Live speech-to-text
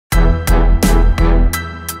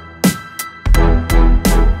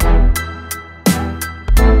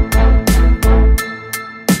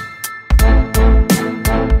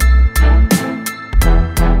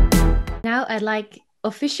now I'd like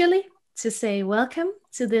officially to say welcome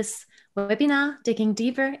to this webinar, digging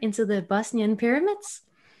deeper into the Bosnian pyramids.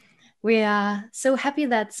 We are so happy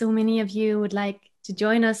that so many of you would like to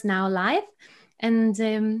join us now live,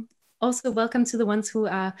 and also welcome to the ones who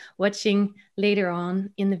are watching later on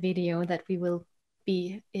in the video that we will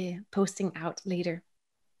be posting out later.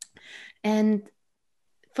 And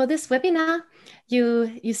for this webinar,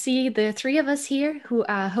 you see the three of us here who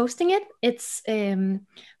are hosting it. It's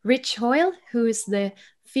Rich Hoyle, who is the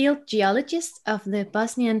field geologist of the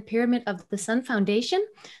Bosnian Pyramid of the Sun Foundation.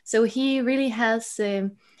 So he really has a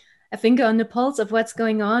finger on the pulse of what's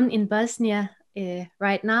going on in Bosnia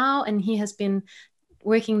right now. And he has been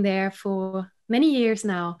working there for many years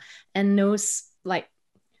now and knows, like,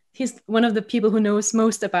 he's one of the people who knows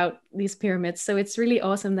most about these pyramids. So it's really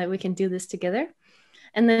awesome that we can do this together.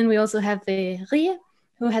 And then we also have Rie,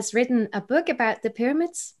 who has written a book about the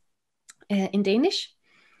pyramids in Danish.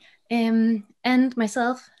 And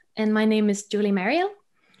myself, and my name is Julie Mariel,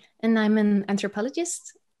 and I'm an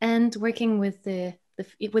anthropologist and working with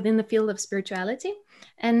within the field of spirituality.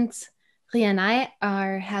 And Rie and I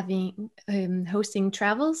are hosting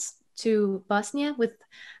travels to Bosnia with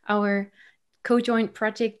our co-joint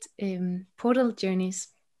project, Portal Journeys.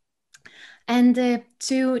 And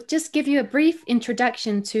to just give you a brief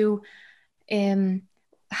introduction to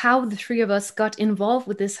how the three of us got involved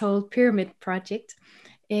with this whole pyramid project,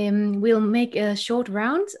 we'll make a short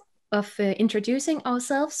round of introducing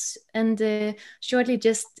ourselves and shortly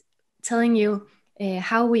just telling you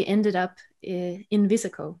how we ended up in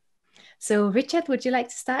Visico. So Richard, would you like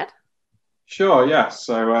to start? Sure, yeah.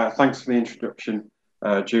 So thanks for the introduction,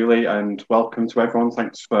 Julie, and welcome to everyone.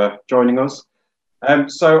 Thanks for joining us.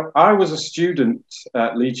 So I was a student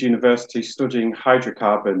at Leeds University studying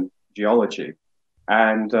hydrocarbon geology.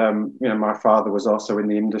 And, my father was also in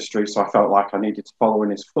the industry, so I felt like I needed to follow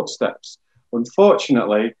in his footsteps.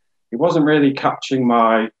 Unfortunately, he wasn't really catching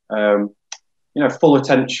my, full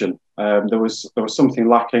attention. There was something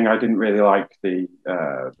lacking. I didn't really like the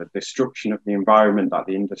destruction of the environment that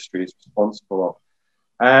the industry is responsible of.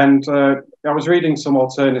 And I was reading some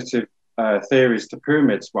alternative theories to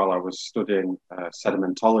pyramids while I was studying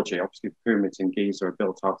sedimentology. Obviously, the pyramids in Giza are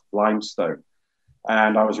built out of limestone.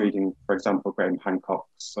 And I was reading, for example, Graham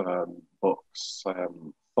Hancock's books,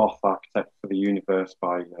 Thoth, Architect for the Universe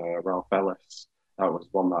by Ralph Ellis. That was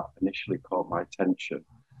one that initially caught my attention.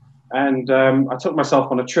 And I took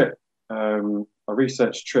myself on a trip, a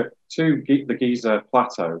research trip to the Giza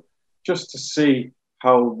Plateau, just to see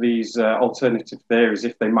how these alternative theories,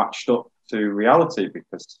 if they matched up to reality,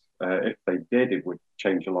 because if they did, it would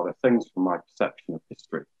change a lot of things from my perception of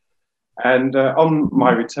history. And on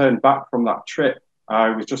my return back from that trip,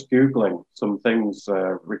 I was just Googling some things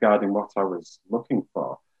regarding what I was looking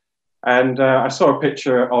for. And I saw a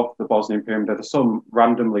picture of the Bosnian Pyramid of the Sun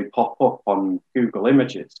randomly pop up on Google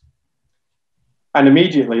Images. And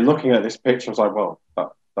immediately looking at this picture, I was like, well,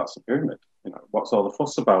 that's a pyramid. What's all the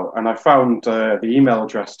fuss about? And I found the email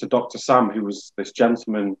address to Dr. Sam, who was this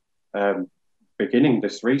gentleman beginning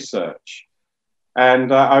this research.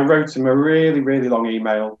 And I wrote him a really, really long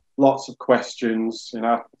email, lots of questions.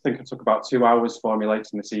 I think it took about 2 hours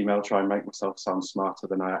formulating this email, trying to make myself sound smarter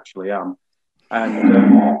than I actually am.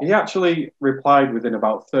 And he actually replied within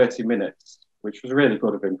about 30 minutes, which was really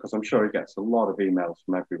good of him, because I'm sure he gets a lot of emails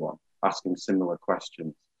from everyone asking similar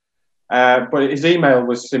questions. But his email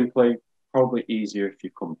was simply, probably easier if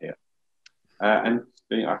you come here. And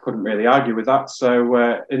I couldn't really argue with that.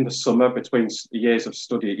 So in the summer, between years of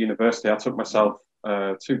study at university, I took myself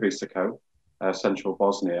to Visico, central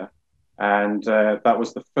Bosnia. And that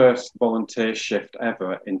was the first volunteer shift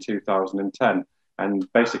ever in 2010.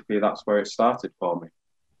 And basically, that's where it started for me.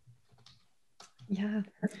 Yeah,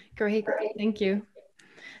 great. Thank you.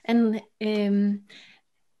 And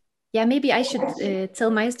maybe I should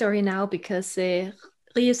tell my story now, because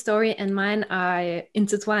Rie's story and mine are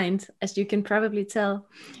intertwined, as you can probably tell,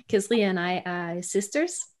 because Rie and I are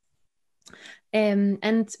sisters.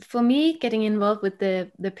 And for me, getting involved with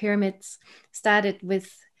the pyramids started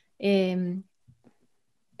with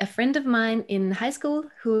a friend of mine in high school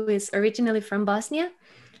who is originally from Bosnia,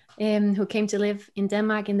 who came to live in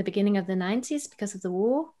Denmark in the beginning of the 90s because of the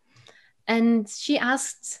war. And she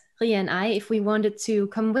asked Rie and I if we wanted to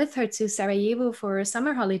come with her to Sarajevo for a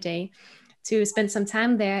summer holiday to spend some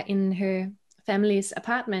time there in her family's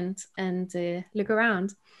apartment and look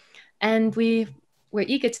around. And we were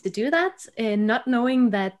eager to do that, not knowing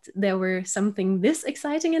that there were something this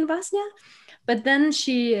exciting in Bosnia. But then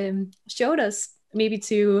she showed us, maybe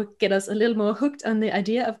to get us a little more hooked on the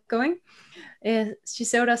idea of going. She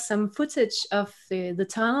showed us some footage of the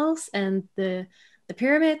tunnels and the the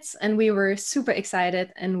pyramids, and we were super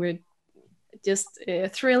excited, and we're just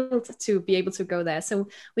thrilled to be able to go there. So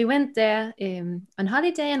we went there on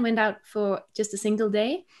holiday and went out for just a single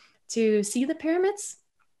day to see the pyramids.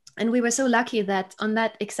 And we were so lucky that on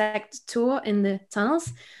that exact tour in the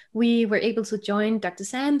tunnels, we were able to join Dr.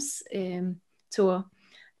 Sam's tour.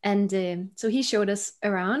 And so he showed us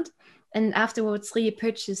around. And afterwards, Rie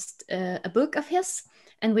purchased a book of his,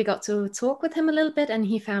 and we got to talk with him a little bit. And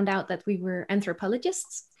he found out that we were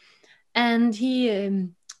anthropologists. And he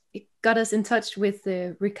got us in touch with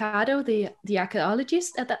Ricardo, the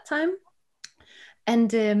archaeologist at that time.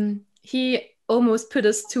 And he almost put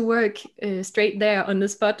us to work straight there on the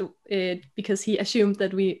spot because he assumed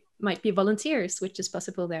that we might be volunteers, which is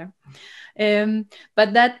possible there.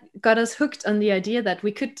 But that got us hooked on the idea that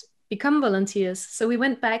we could become volunteers. So we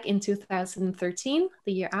went back in 2013,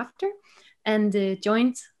 the year after, and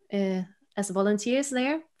joined as volunteers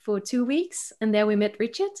there for 2 weeks. And there we met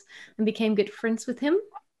Richard and became good friends with him.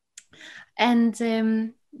 And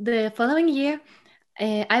the following year,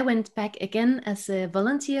 I went back again as a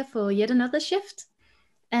volunteer for yet another shift.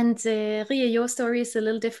 And Rie, your story is a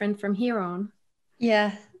little different from here on.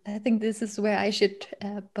 Yeah, I think this is where I should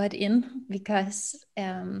butt in because,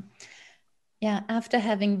 after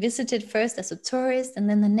having visited first as a tourist and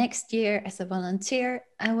then the next year as a volunteer,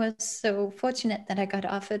 I was so fortunate that I got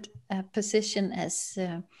offered a position as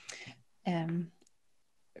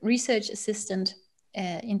research assistant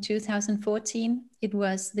in 2014. It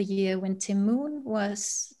was the year when Tim Moon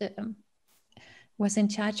was in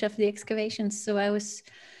charge of the excavations. So I was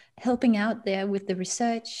helping out there with the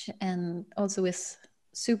research and also with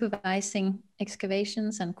supervising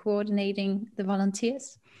excavations and coordinating the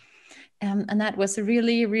volunteers. And that was a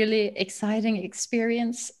really, really exciting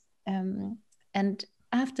experience. And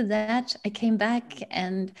after that, I came back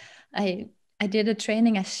and I did a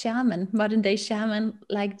training as shaman, modern day shaman,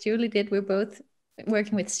 like Julie did. We're both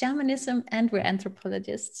working with shamanism and we're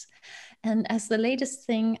anthropologists. And as the latest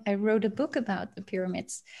thing, I wrote a book about the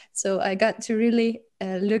pyramids. So I got to really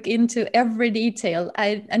look into every detail.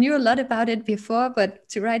 I knew a lot about it before, but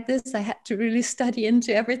to write this, I had to really study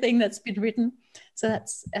into everything that's been written. So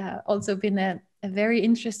that's also been a very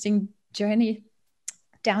interesting journey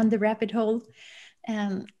down the rabbit hole.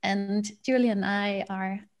 And Julie and I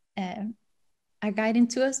are guiding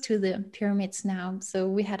tours to the pyramids now. So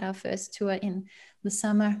we had our first tour in the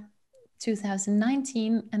summer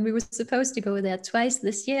 2019, and we were supposed to go there twice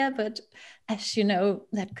this year, but as you know,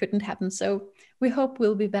 that couldn't happen. So we hope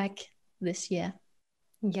we'll be back this year.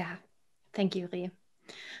 Yeah, thank you, Rie.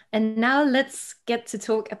 And now let's get to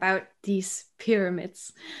talk about these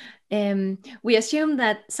pyramids. We assume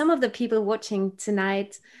that some of the people watching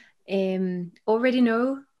tonight already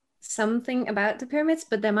know something about the pyramids,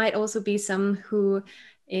 but there might also be some who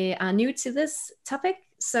are new to this topic.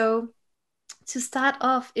 So to start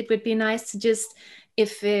off, it would be nice to just,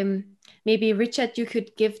 if maybe Richard, you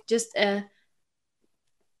could give just a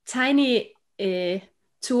tiny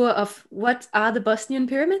tour of what are the Bosnian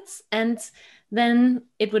pyramids, and then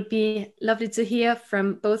it would be lovely to hear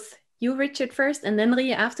from both you, Richard, first, and then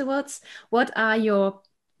Rie afterwards. What are your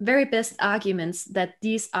very best arguments that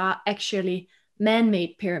these are actually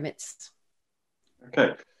man-made pyramids?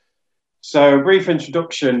 Okay, so brief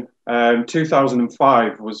introduction.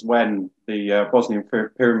 2005 was when the Bosnian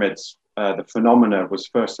pyramids, the phenomena was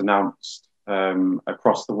first announced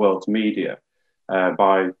across the world's media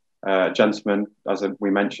by a gentleman, as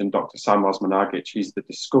we mentioned, Dr. Sam Osmanagic. He's the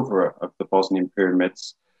discoverer of the Bosnian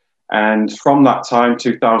pyramids. And from that time,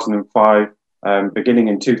 2005, beginning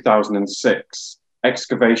in 2006,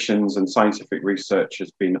 excavations and scientific research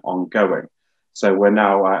has been ongoing. So we're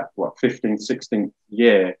now at, 15th, 16th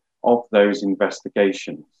year of those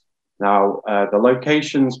investigations. Now, the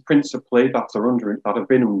locations principally that have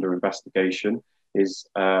been under investigation is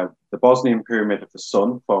the Bosnian Pyramid of the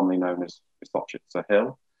Sun, formerly known as Visočica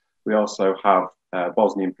Hill. We also have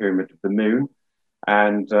Bosnian Pyramid of the Moon,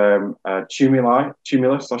 and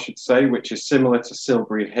Tumulus, I should say, which is similar to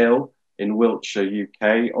Silbury Hill in Wiltshire,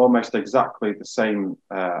 UK, almost exactly the same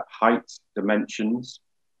height, dimensions.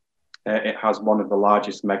 It has one of the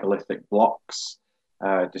largest megalithic blocks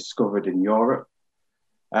discovered in Europe.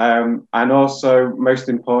 And also, most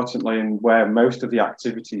importantly, and where most of the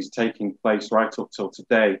activity is taking place right up till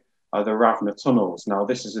today, are the Ravna tunnels. Now,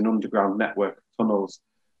 this is an underground network of tunnels,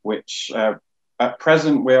 which at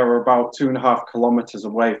present we are about 2.5 kilometers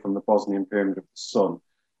away from the Bosnian Pyramid of the Sun.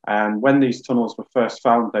 And when these tunnels were first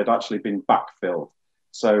found, they'd actually been backfilled.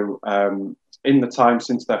 So in the time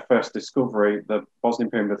since their first discovery, the Bosnian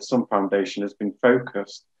Pyramid of the Sun Foundation has been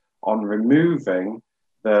focused on removing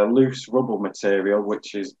the loose rubble material,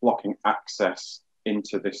 which is blocking access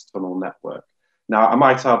into this tunnel network. Now, I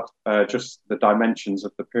might add just the dimensions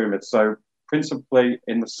of the pyramid. So principally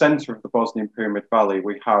in the center of the Bosnian Pyramid Valley,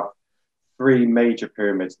 we have three major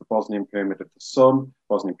pyramids: the Bosnian Pyramid of the Sun,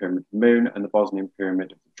 Bosnian Pyramid of the Moon, and the Bosnian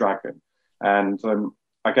Pyramid of the Dragon. And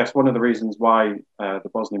I guess one of the reasons why the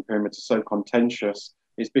Bosnian pyramids are so contentious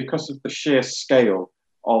is because of the sheer scale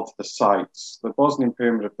of the sites. The Bosnian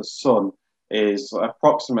Pyramid of the Sun is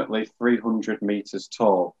approximately 300 meters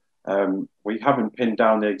tall. We haven't pinned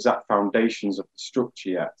down the exact foundations of the structure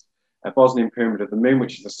yet. A Bosnian Pyramid of the Moon,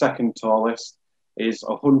 which is the second tallest, is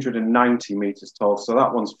 190 meters tall. So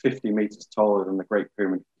that one's 50 meters taller than the Great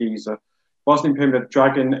Pyramid of Giza. Bosnian Pyramid of the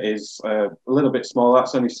Dragon is a little bit smaller.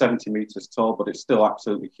 That's only 70 meters tall, but it's still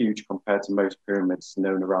absolutely huge compared to most pyramids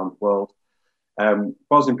known around the world.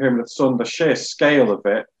 Bosnian Pyramid of the Sun, the sheer scale of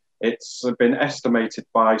it, it's been estimated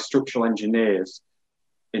by structural engineers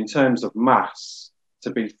in terms of mass to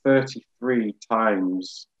be 33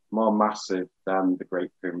 times more massive than the Great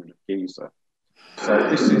Pyramid of Giza. So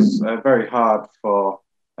this is very hard for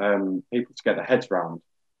people to get their heads around,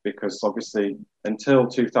 because obviously until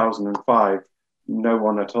 2005, no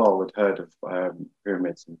one at all had heard of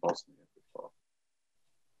pyramids in Bosnia before.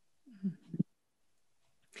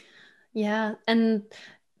 Yeah, and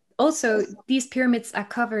also these pyramids are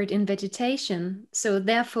covered in vegetation. So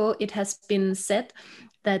therefore it has been said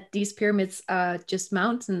that these pyramids are just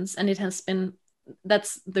mountains, and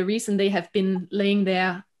that's the reason they have been laying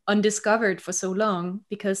there undiscovered for so long,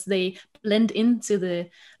 because they blend into the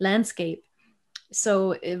landscape.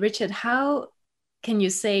 So Richard, how can you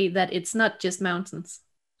say that it's not just mountains?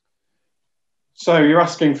 So you're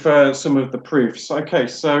asking for some of the proofs. Okay,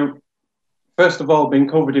 so first of all, being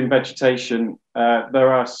covered in vegetation,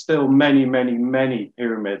 there are still many, many, many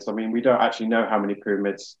pyramids. I mean, we don't actually know how many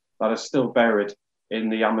pyramids that are still buried in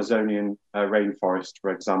the Amazonian rainforest,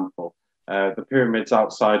 for example. The pyramids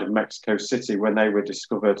outside of Mexico City, when they were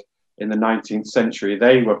discovered in the 19th century,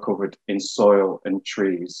 they were covered in soil and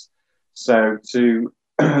trees. So to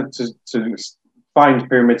find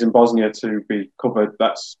pyramids in Bosnia to be covered,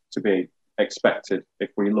 that's to be expected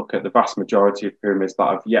if we look at the vast majority of pyramids that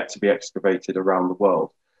have yet to be excavated around the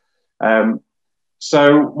world.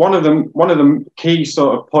 So one of the key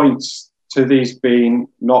sort of points to these being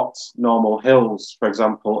not normal hills, for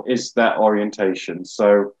example, is their orientation.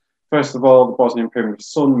 So first of all, the Bosnian Pyramid of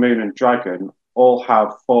Sun, Moon, and Dragon all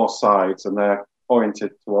have four sides, and they're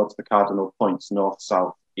oriented towards the cardinal points: north,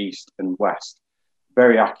 south, east, and west,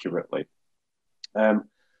 very accurately.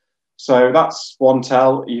 So that's one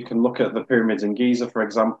tell. You can look at the pyramids in Giza, for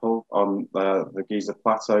example, on the Giza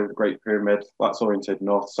Plateau, the Great Pyramid. That's oriented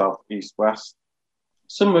north, south, east, west.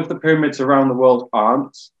 Some of the pyramids around the world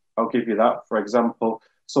aren't. I'll give you that. For example,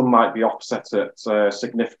 some might be offset at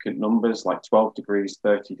significant numbers, like 12 degrees,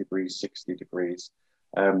 30 degrees, 60 degrees.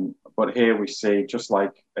 But here we see, just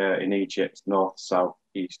like in Egypt, north, south,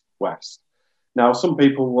 east, west. Now, some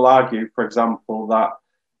people will argue, for example, that,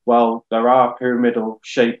 well, there are pyramidal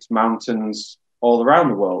shaped mountains all around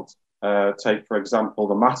the world. Take, for example,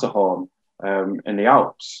 the Matterhorn in the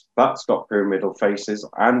Alps. That's got pyramidal faces,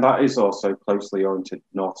 and that is also closely oriented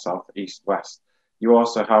north, south, east, west. You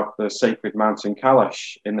also have the sacred mountain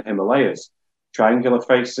Kailash in the Himalayas, triangular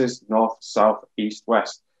faces, north, south, east,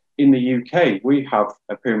 west. In the UK, we have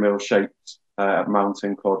a pyramidal shaped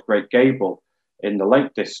mountain called Great Gable in the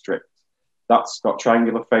Lake District. That's got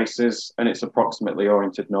triangular faces, and it's approximately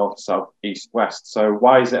oriented north, south, east, west. So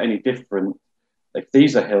why is it any different? If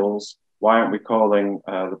these are hills, why aren't we calling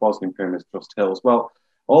the Bosnian pyramids just hills? Well,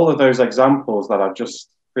 all of those examples that I've just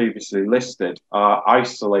previously listed are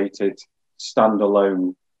isolated,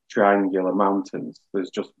 standalone triangular mountains. There's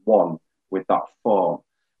just one with that form.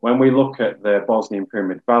 When we look at the Bosnian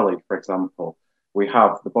Pyramid Valley, for example, we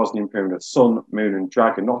have the Bosnian Pyramid of Sun, Moon, and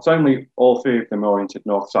Dragon. Not only all three of them oriented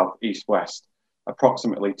north, south, east, west,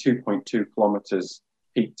 approximately 2.2 kilometers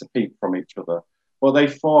peak to peak from each other, but they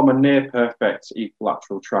form a near perfect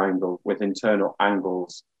equilateral triangle with internal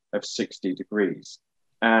angles of 60 degrees.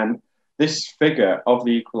 And this figure of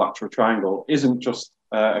the equilateral triangle isn't just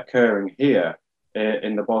occurring here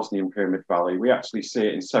in the Bosnian Pyramid Valley. We actually see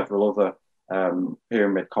it in several other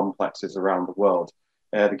pyramid complexes around the world.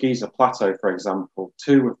 The Giza Plateau, for example,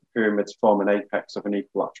 two of the pyramids form an apex of an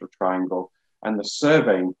equilateral triangle, and the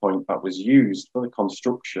surveying point that was used for the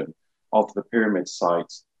construction of the pyramid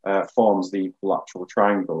site forms the equilateral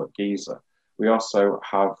triangle at Giza. We also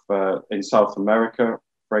have in South America,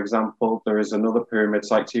 for example, there is another pyramid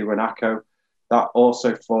site, Tiwanaku, that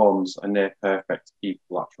also forms a near perfect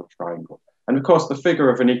equilateral triangle. And of course, the figure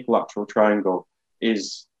of an equilateral triangle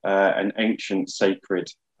is an ancient sacred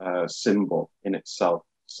symbol in itself.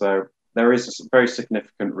 So there is a very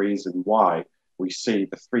significant reason why we see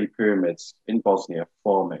the three pyramids in Bosnia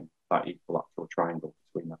forming that equilateral triangle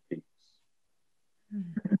between their peaks.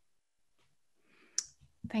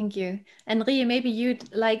 Thank you. And Rie, maybe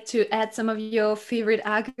you'd like to add some of your favorite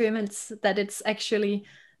arguments that it's actually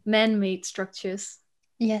man-made structures.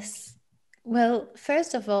 Yes. Well,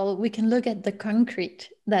 first of all, we can look at the concrete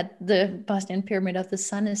that the Bosnian Pyramid of the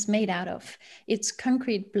Sun is made out of. It's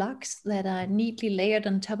concrete blocks that are neatly layered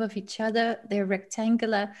on top of each other. They're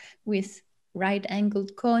rectangular with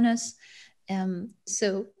right-angled corners.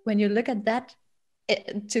 So when you look at that,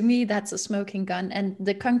 to me, that's a smoking gun. And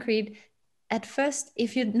the concrete, at first,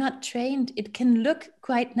 if you're not trained, it can look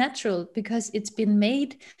quite natural because it's been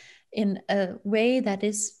made in a way that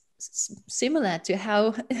is similar to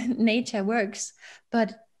how nature works,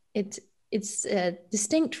 but it's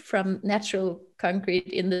distinct from natural concrete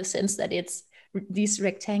in the sense that it's these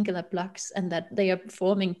rectangular blocks and that they are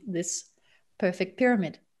forming this perfect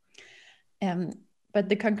pyramid. But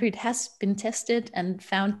the concrete has been tested and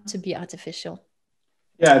found to be artificial.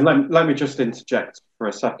 Yeah, let me just interject for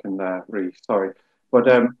a second there, Rie, sorry. But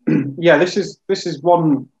yeah, this is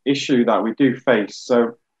one issue that we do face.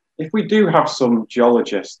 So if we do have some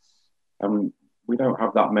geologists, we don't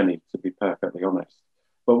have that many, to be perfectly honest.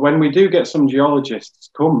 But when we do get some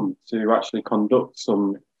geologists come to actually conduct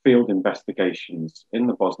some field investigations in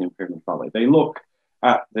the Bosnian Pyramid Valley, they look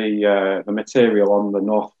at the material on the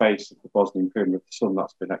north face of the Bosnian Pyramid of the Sun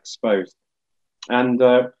that's been exposed. And,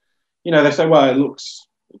 they say, well,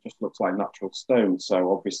 it just looks like natural stone.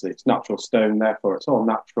 So obviously it's natural stone, therefore it's all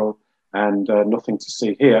natural and nothing to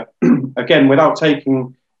see here. Again, without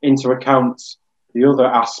taking into account the other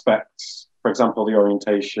aspects, for example, the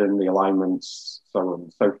orientation, the alignments, so on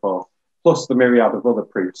and so forth, plus the myriad of other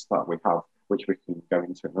proofs that we have, which we can go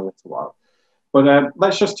into in a little while. But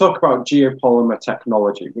let's just talk about geopolymer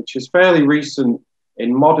technology, which is fairly recent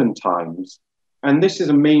in modern times. And this is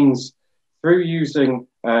a means through using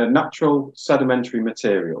natural sedimentary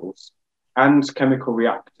materials and chemical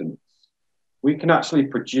reactants, we can actually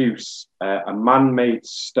produce a man-made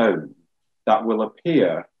stone that will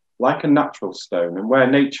appear like a natural stone, and where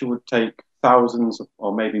nature would take thousands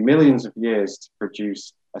or maybe millions of years to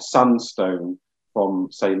produce a sandstone from,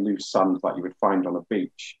 say, loose sand that you would find on a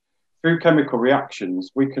beach. Through chemical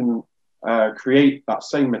reactions, we can create that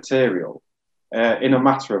same material in a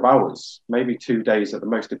matter of hours, maybe 2 days at the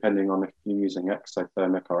most, depending on if you're using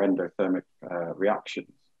exothermic or endothermic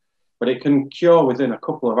reactions. But it can cure within a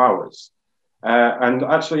couple of hours. And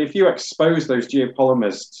actually, if you expose those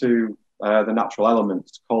geopolymers to the natural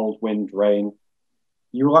elements, cold, wind, rain,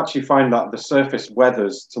 you will actually find that the surface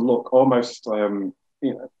weathers to look almost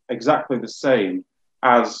exactly the same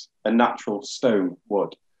as a natural stone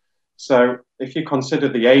would. So if you consider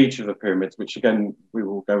the age of the pyramids, which again we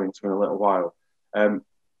will go into in a little while,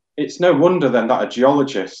 it's no wonder then that a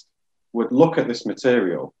geologist would look at this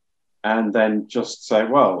material and then just say,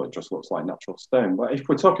 well, it just looks like natural stone. But if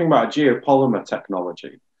we're talking about a geopolymer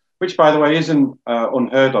technology, which by the way isn't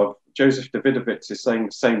unheard of, Joseph Davidovich is saying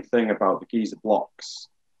the same thing about the Giza blocks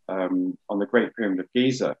on the Great Pyramid of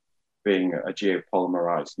Giza being a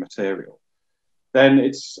geopolymerized material, then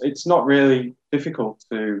it's not really difficult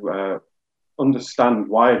to understand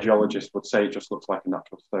why a geologist would say it just looks like a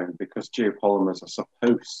natural stone, because geopolymers are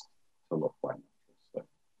supposed to look like natural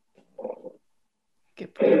stone.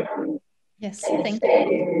 Good point. Yes, thank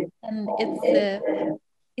you. And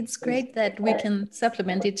it's great that we can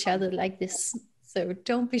supplement each other like this. So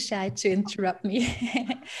don't be shy to interrupt me.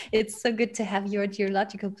 It's so good to have your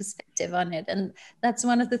geological perspective on it. And that's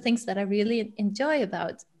one of the things that I really enjoy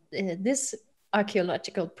about this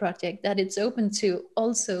archaeological project, that it's open to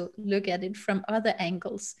also look at it from other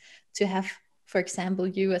angles, to have, for example,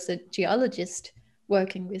 you as a geologist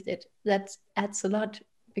working with it. That adds a lot,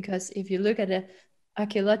 because if you look at an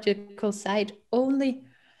archaeological site only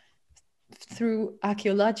through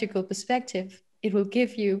archaeological perspective, it will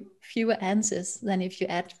give you fewer answers than if you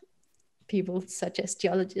add people such as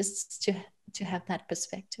geologists to have that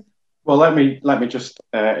perspective. Well, let me just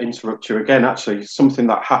interrupt you again. Actually, something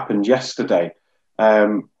that happened yesterday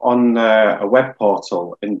on a web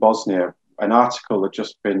portal in Bosnia, an article had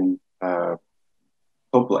just been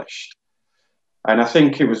published. And I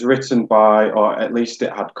think it was written by, or at least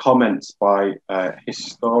it had comments by a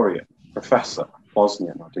historian, professor,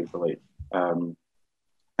 Bosnian, I do believe.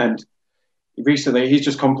 And recently, he's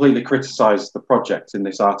just completely criticized the project in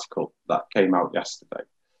this article that came out yesterday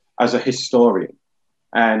as a historian.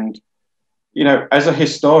 And, you know, as a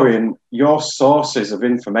historian, your sources of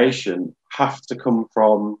information have to come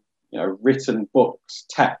from, you know, written books,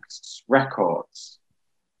 texts, records.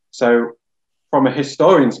 So from a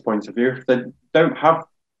historian's point of view, if they don't have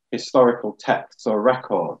historical texts or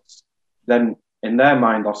records, then in their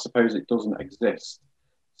mind, I suppose it doesn't exist.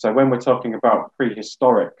 So when we're talking about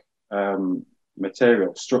prehistoric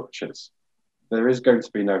material structures, there is going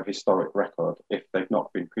to be no historic record if they've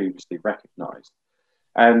not been previously recognised.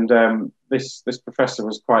 And this professor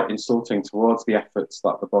was quite insulting towards the efforts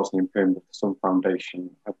that the Bosnian Pyramid of the Sun Foundation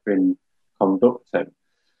have been conducting,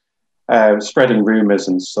 spreading rumours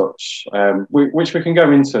and such, which we can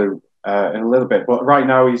go into in a little bit. But right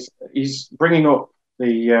now he's bringing up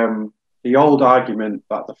the old argument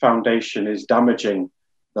that the foundation is damaging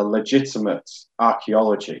the legitimate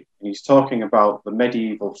archaeology. And he's talking about the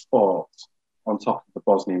medieval fort on top of the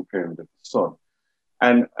Bosnian Pyramid of the Sun.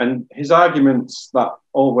 And his arguments that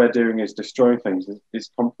all we're doing is destroying things is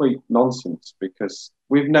complete nonsense, because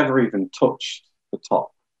we've never even touched the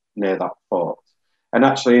top near that fort. And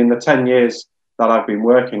actually, in the 10 years that I've been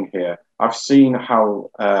working here, I've seen how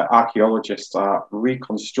archaeologists are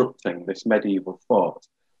reconstructing this medieval fort.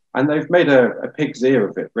 And they've made a pig's ear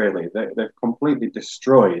of it, really. They've completely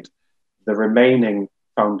destroyed the remaining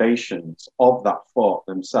foundations of that fort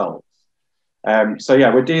themselves. So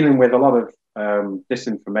yeah, we're dealing with a lot of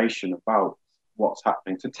disinformation about what's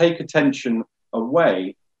happening, to take attention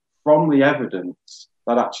away from the evidence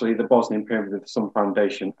that actually the Bosnian Pyramid of the Sun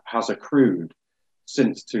Foundation has accrued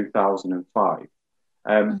since 2005.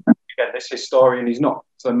 Again, this historian, he's not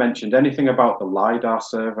mentioned anything about the LIDAR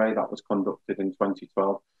survey that was conducted in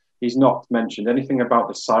 2012. He's not mentioned anything about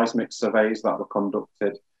the seismic surveys that were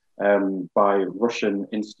conducted by Russian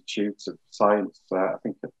Institutes of Science. I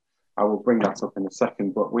think I will bring that up in a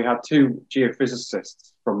second, but we had two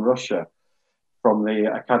geophysicists from Russia, from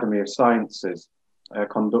the Academy of Sciences,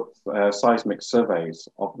 conduct seismic surveys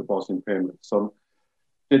of the Bosnian Pyramid of the Sun.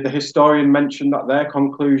 Did the historian mention that their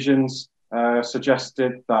conclusions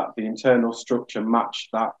suggested that the internal structure matched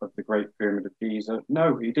that of the Great Pyramid of Giza?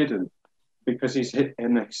 No, he didn't, because he's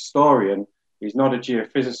an historian, he's not a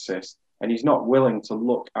geophysicist, and he's not willing to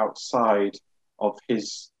look outside of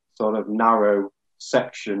his sort of narrow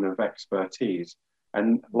section of expertise.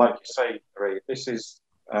 And like you say, Ray, this is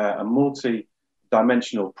a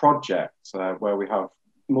multi-dimensional project where we have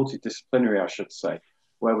multidisciplinary, I should say,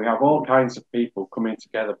 where we have all kinds of people coming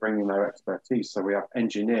together, bringing their expertise. So we have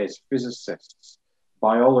engineers, physicists,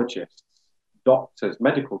 biologists, doctors,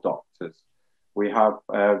 medical doctors. We have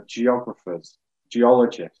geographers,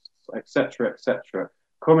 geologists, etc.,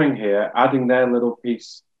 coming here, adding their little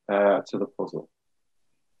piece to the puzzle.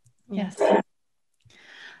 Yes.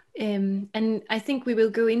 And I think we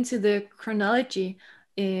will go into the chronology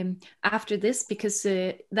after this, because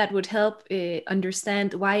that would help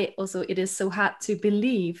understand why also it is so hard to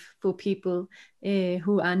believe for people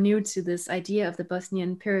who are new to this idea of the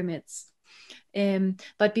Bosnian pyramids.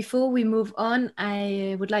 But before we move on,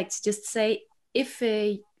 I would like to just say, if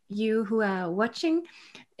you who are watching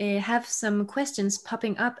have some questions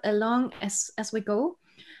popping up along as we go,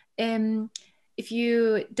 if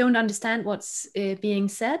you don't understand what's being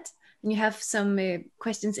said, and you have some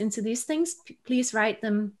questions into these things, please write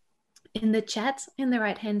them in the chat in the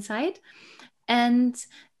right-hand side. And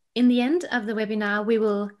in the end of the webinar, we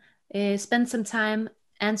will spend some time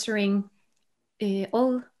answering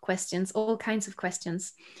all questions, all kinds of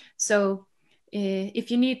questions. So if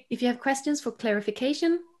you have questions for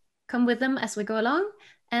clarification, come with them as we go along.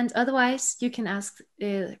 And otherwise, you can ask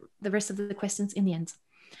the rest of the questions in the end.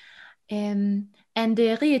 And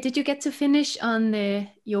Ria, did you get to finish on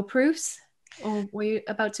your proofs, or were you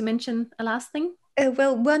about to mention a last thing?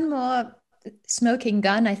 Well, one more smoking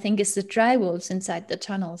gun, I think, is the dry walls inside the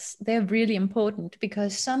tunnels. They're really important,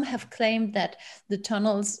 because some have claimed that the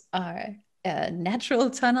tunnels are natural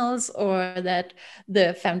tunnels, or that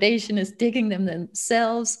the foundation is digging them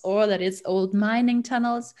themselves, or that it's old mining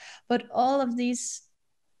tunnels. But all of these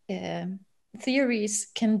theories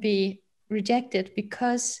can be rejected,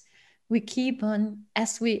 because we keep on,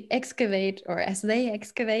 as we excavate, or as they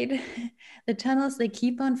excavate the tunnels, they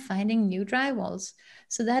keep on finding new dry walls.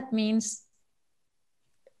 So that means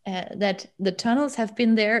that the tunnels have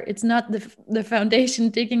been there. It's not the foundation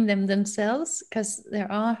digging them themselves, because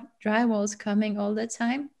there are dry walls coming all the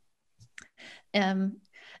time. And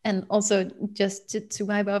also, just to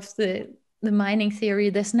wipe off the mining theory,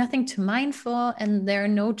 there's nothing to mine for, and there are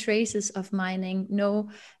no traces of mining, no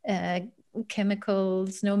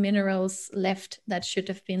chemicals, no minerals left that should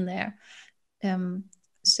have been there.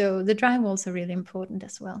 So the dry walls are really important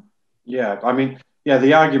as well. Yeah, I mean, yeah,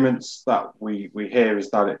 the arguments that we hear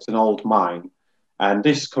is that it's an old mine. And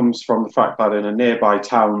this comes from the fact that in a nearby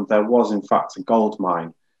town, there was in fact a gold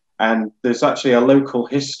mine. And there's actually a local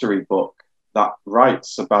history book that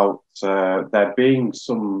writes about there being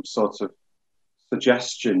some sort of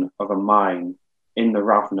suggestion of a mine in the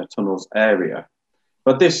Ravna Tunnels area.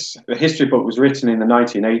 But the history book was written in the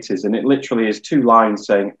 1980s, and it literally is 2 lines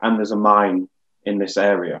saying, and there's a mine in this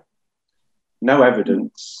area. No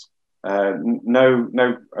evidence,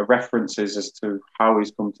 no references as to how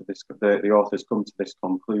he's come to this, the author's come to this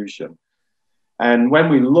conclusion. And when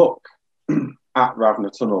we look at Ravna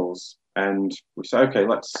Tunnels and we say, okay,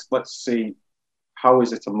 let's see, how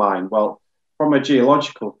is it a mine? Well, from a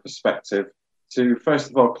geological perspective, to first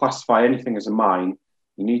of all classify anything as a mine,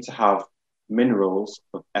 you need to have minerals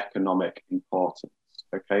of economic importance.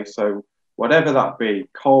 Okay, so whatever that be,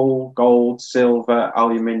 coal, gold, silver,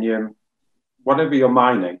 aluminium, whatever you're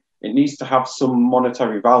mining, it needs to have some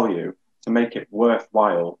monetary value to make it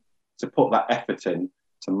worthwhile to put that effort in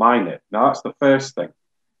to mine it. Now, that's the first thing.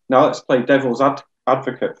 Now, let's play devil's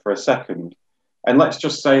advocate for a second. And let's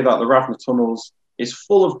just say that the Ravna Tunnels is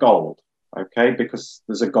full of gold, okay, because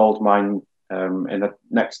there's a gold mine in the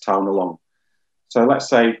next town along. So let's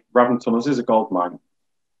say Ravna Tunnels is a gold mine.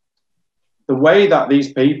 The way that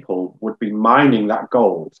these people would be mining that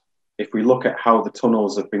gold, if we look at how the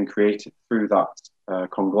tunnels have been created through that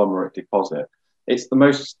conglomerate deposit, it's the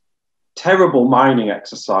most terrible mining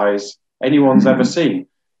exercise anyone's ever seen.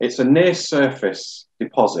 It's a near surface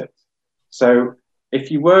deposit. So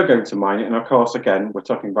if you were going to mine it, and of course, again, we're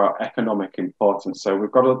talking about economic importance. So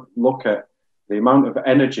we've got to look at the amount of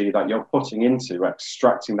energy that you're putting into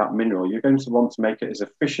extracting that mineral. You're going to want to make it as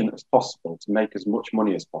efficient as possible to make as much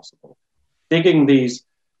money as possible. Digging these,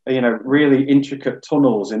 really intricate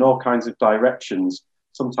tunnels in all kinds of directions,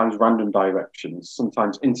 sometimes random directions,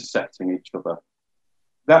 sometimes intersecting each other.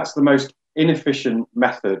 That's the most inefficient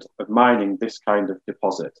method of mining this kind of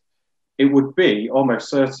deposit. It would be almost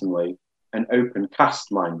certainly an open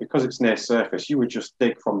cast mine. Because it's near surface, you would just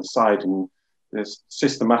dig from the side and just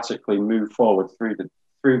systematically move forward through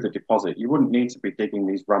the deposit. You wouldn't need to be digging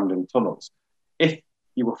these random tunnels. If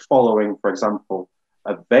you were following, for example,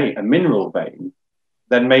 a mineral vein,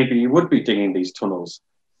 then maybe you would be digging these tunnels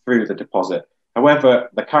through the deposit. However,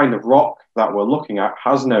 the kind of rock that we're looking at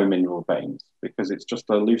has no mineral veins because it's just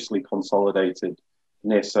a loosely consolidated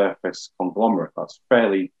near surface conglomerate that's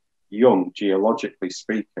fairly young, geologically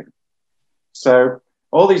speaking. So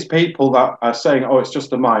all these people that are saying, oh, it's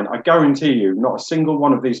just a mine, I guarantee you not a single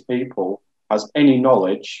one of these people has any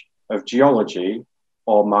knowledge of geology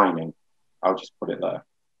or mining. I'll just put it there.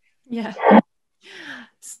 Yeah.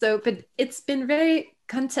 So, but it's been very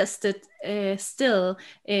contested still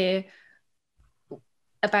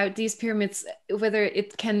about these pyramids, whether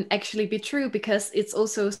it can actually be true, because it's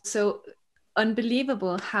also so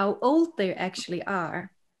unbelievable how old they actually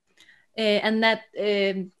are. And that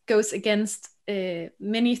goes against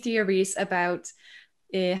many theories about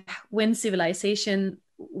when civilization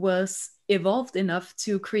was evolved enough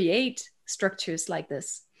to create structures like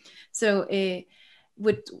this. So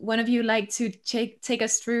would one of you like to take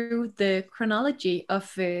us through the chronology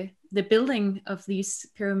of the building of these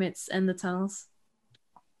pyramids and the tunnels?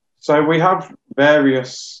 So we have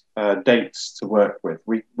various dates to work with.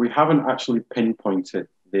 We haven't actually pinpointed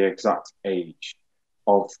the exact age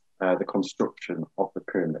of the construction of the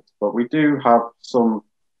pyramids, but we do have some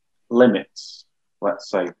limits, let's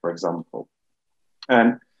say, for example.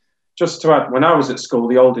 And just to add, when I was at school,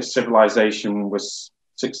 the oldest civilization was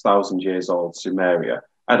 6,000 years old, Sumeria.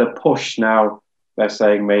 At a push now, they're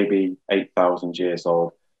saying maybe 8,000 years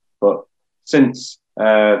old. But since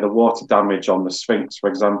the water damage on the Sphinx, for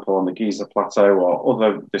example, on the Giza Plateau, or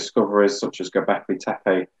other discoveries such as Göbekli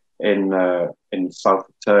Tepe in south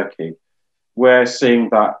of Turkey, we're seeing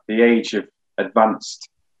that the age of advanced,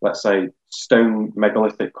 let's say, stone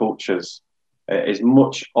megalithic cultures is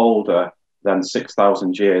much older than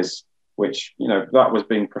 6,000 years, which, that was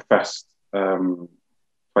being professed 20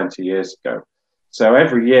 years ago. So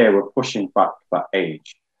every year we're pushing back that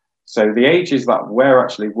age. So the ages that we're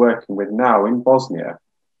actually working with now in Bosnia,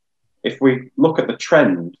 if we look at the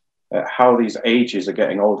trend at how these ages are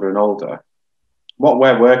getting older and older, what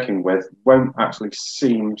we're working with won't actually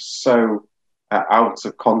seem so out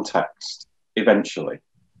of context eventually.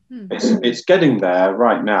 It's getting there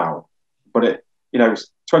right now, but it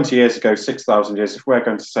 20 years ago, 6,000 years, if we're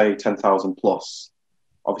going to say 10,000 plus,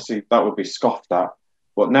 obviously that would be scoffed at.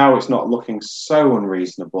 But now it's not looking so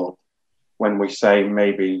unreasonable when we say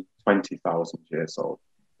maybe 20,000 years old,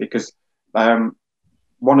 because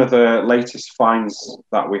one of the latest finds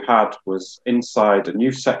that we had was inside a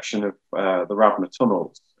new section of the Ravna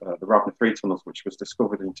tunnels, the Ravna 3 tunnels, which was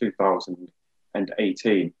discovered in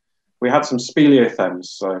 2018. We had some speleothems,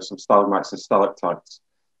 some stalagmites and stalactites,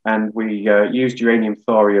 and we used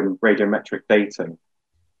uranium-thorium radiometric dating,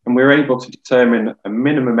 and we were able to determine a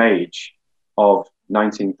minimum age of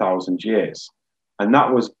 19,000 years, and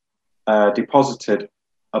that was deposited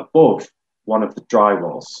above one of the dry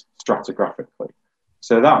walls stratigraphically.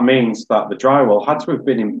 So that means that the drywall had to have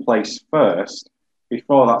been in place first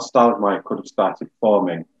before that stalagmite could have started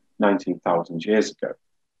forming 19,000 years ago.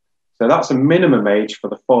 So that's a minimum age for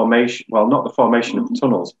the formation, well, not the formation of the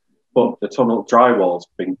tunnels, but the tunnel drywalls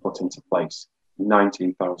being put into place,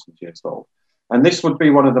 19,000 years old. And this would be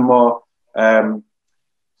one of the more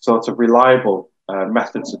sort of reliable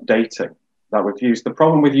methods of dating that we've used. The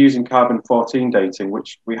problem with using carbon-14 dating,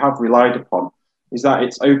 which we have relied upon, is that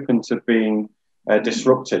it's open to being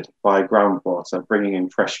disrupted by groundwater, bringing in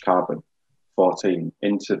fresh carbon-14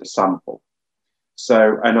 into the sample.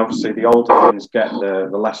 So, and obviously the older things get, the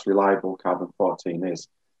less reliable carbon-14 is.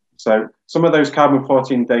 So some of those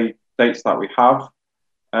carbon-14 dates that we have,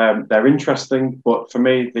 they're interesting, but for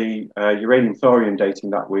me, the uranium-thorium dating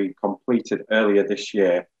that we completed earlier this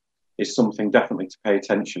year is something definitely to pay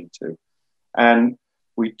attention to. And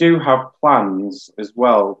we do have plans as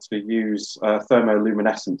well to use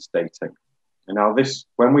thermoluminescence dating. And now this,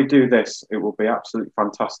 when we do this, it will be absolutely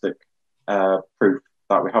fantastic proof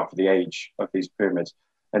that we have for the age of these pyramids.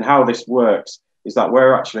 And how this works is that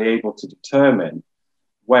we're actually able to determine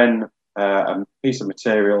when a piece of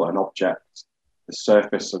material, an object, the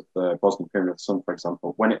surface of the Bosnian Pyramid of the Sun, for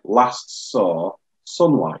example, when it last saw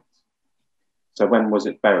sunlight. So when was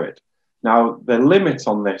it buried? Now, the limit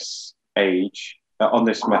on this age, on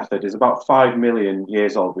this method, is about 5 million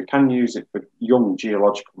years old. We can use it for young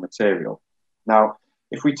geological material. Now,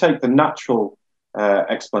 if we take the natural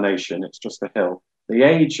explanation, it's just a hill, the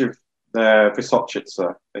age of the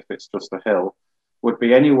Vysočica, if it's just a hill, would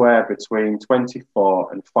be anywhere between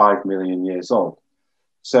 24 and 5 million years old.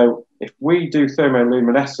 So if we do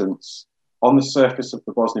thermoluminescence on the surface of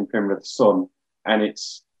the Bosnian Pyramid of the Sun, and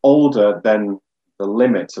it's older than the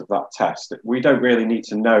limit of that test, we don't really need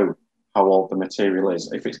to know how old the material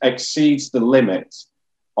is. If it exceeds the limit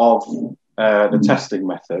of the testing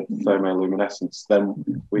method, thermoluminescence,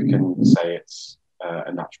 then we can say it's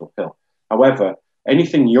a natural hill. However,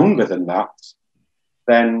 anything younger than that,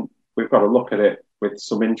 then we've got to look at it with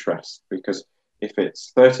some interest, because if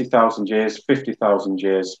it's 30,000 years, 50,000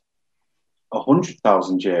 years,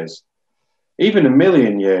 100,000 years, even 1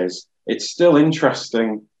 million years, it's still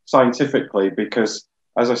interesting scientifically, because,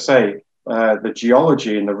 as I say, the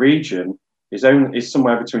geology in the region is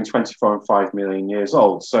somewhere between 24 and 5 million years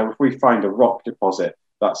old. So if we find a rock deposit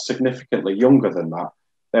that's significantly younger than that,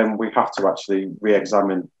 then we have to actually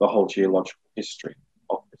re-examine the whole geological history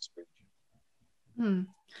of this region.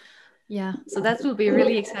 Yeah, so that will be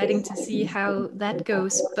really exciting to see how that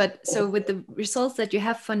goes. But so with the results that you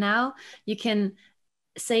have for now, you can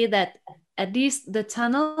say that at least the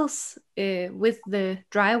tunnels with the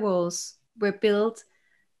dry walls were built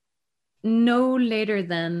no later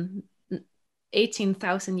than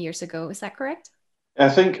 18,000 years ago. Is that correct? I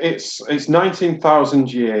think it's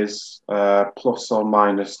 19,000 years plus or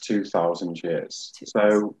minus 2,000 years.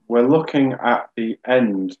 So we're looking at the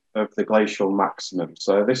end of the glacial maximum.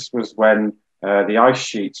 So this was when the ice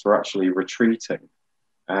sheets were actually retreating.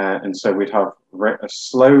 And so we'd have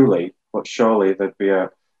slowly but surely there'd be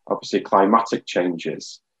obviously climatic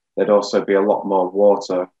changes. There'd also be a lot more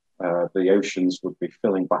water. The oceans would be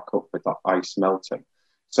filling back up with that ice melting.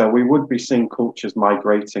 So we would be seeing cultures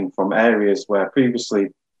migrating from areas where previously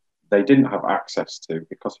they didn't have access to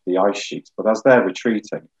because of the ice sheets. But as they're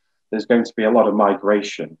retreating, there's going to be a lot of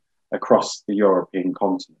migration across the European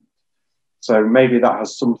continent. So maybe that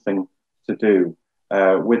has something to do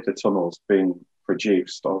with the tunnels being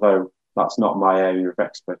produced, although that's not my area of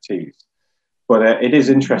expertise. But it is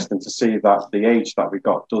interesting to see that the age that we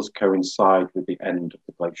got does coincide with the end of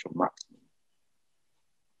the glacial maximum.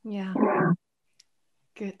 Yeah.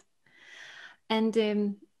 Good.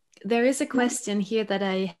 And there is a question here that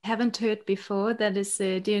I haven't heard before. That is,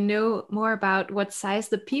 do you know more about what size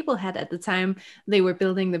the people had at the time they were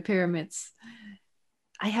building the pyramids?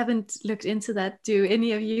 I haven't looked into that. Do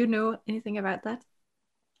any of you know anything about that?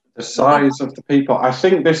 The size of the people. I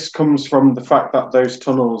think this comes from the fact that those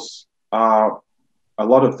tunnels are, a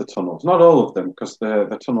lot of the tunnels, not all of them, because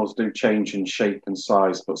the tunnels do change in shape and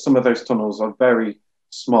size, but some of those tunnels are very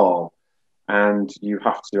small. And you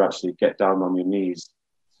have to actually get down on your knees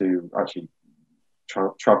to actually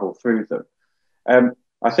travel through them.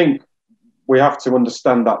 I think we have to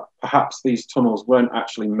understand that perhaps these tunnels weren't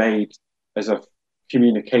actually made as a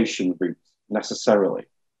communication route necessarily.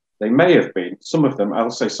 They may have been. Some of them, I'll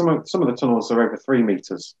say, some of the tunnels are over 3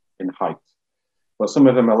 meters in height, but some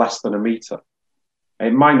of them are less than 1 meter.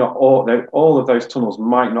 It might not all of those tunnels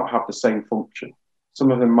might not have the same function.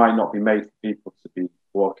 Some of them might not be made for people to be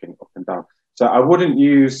walking up and down. So I wouldn't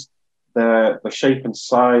use the shape and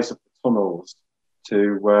size of the tunnels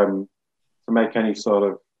to make any sort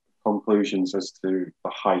of conclusions as to the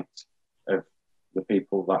height of the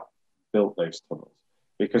people that built those tunnels.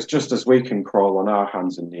 Because just as we can crawl on our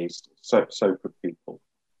hands and knees, so could people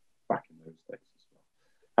back in those days as well.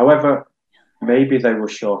 However, maybe they were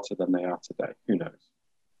shorter than they are today. Who knows?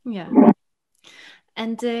 Yeah.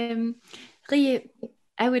 And Rie,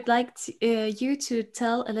 I would like you to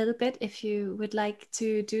tell a little bit, if you would like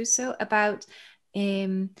to do so, about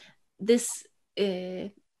this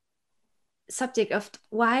subject of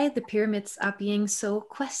why the pyramids are being so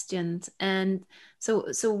questioned, and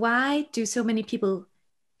so why do so many people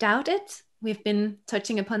doubt it? We've been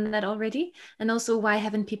touching upon that already. And also, why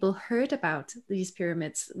haven't people heard about these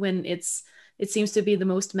pyramids when it seems to be the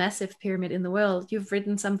most massive pyramid in the world? You've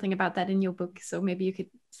written something about that in your book, so maybe you could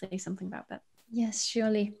say something about that. Yes,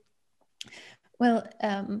 surely. Well,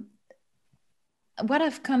 what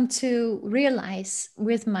I've come to realize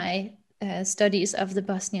with my studies of the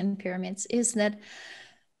Bosnian pyramids is that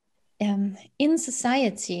in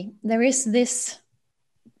society, there is this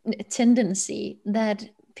tendency that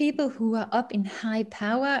people who are up in high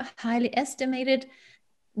power, highly estimated,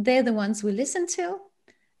 they're the ones we listen to,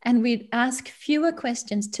 and we ask fewer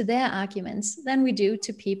questions to their arguments than we do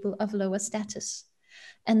to people of lower status.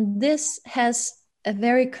 And this has a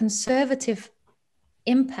very conservative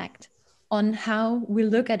impact on how we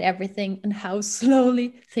look at everything and how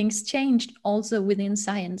slowly things changed also within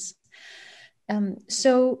science.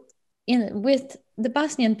 So with the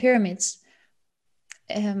Bosnian pyramids,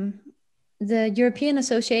 the European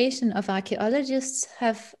Association of Archaeologists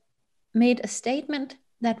have made a statement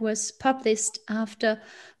that was published after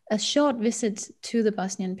a short visit to the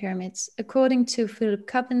Bosnian pyramids. According to Philip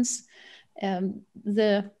Coppens,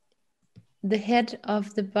 the head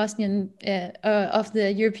of the of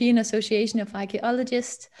the European Association of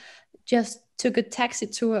Archaeologists, just took a taxi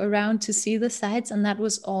tour around to see the sites, and that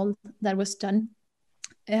was all that was done.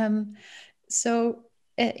 So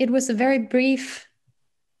it was a very brief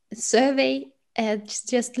survey.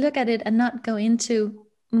 Just look at it and not go into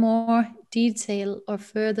more detail or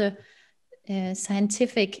further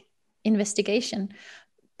scientific investigation.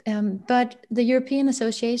 But the European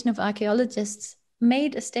Association of Archaeologists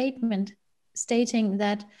made a statement stating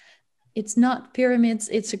that it's not pyramids,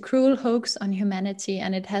 it's a cruel hoax on humanity,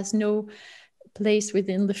 and it has no place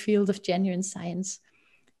within the field of genuine science.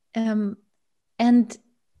 And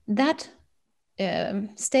that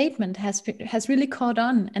statement has really caught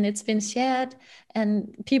on, and it's been shared,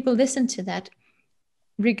 and people listen to that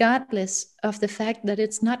regardless of the fact that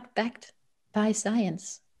it's not backed by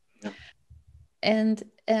science. Yeah. And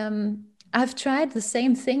I've tried the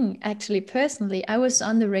same thing, actually, personally. I was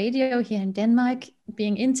on the radio here in Denmark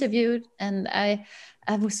being interviewed, and I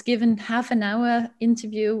was given half an hour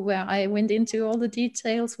interview where I went into all the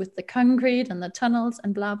details with the concrete and the tunnels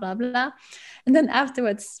and blah, blah, blah. And then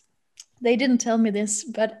afterwards, they didn't tell me this,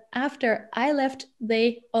 but after I left,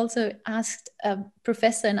 they also asked a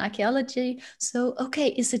professor in archaeology, so, okay,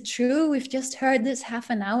 is it true? We've just heard this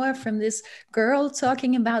half an hour from this girl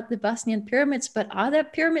talking about the Bosnian pyramids, but are there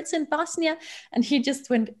pyramids in Bosnia? And he just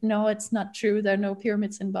went, no, it's not true. There are no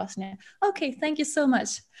pyramids in Bosnia. Okay, thank you so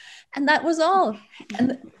much. And that was all.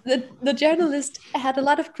 And the journalist had a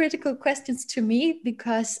lot of critical questions to me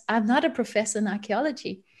because I'm not a professor in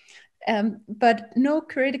archaeology. But no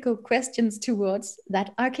critical questions towards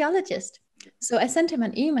that archaeologist. So I sent him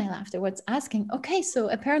an email afterwards asking, okay, so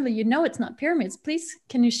apparently you know it's not pyramids. Please,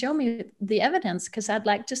 can you show me the evidence? Because I'd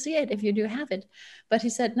like to see it if you do have it. But he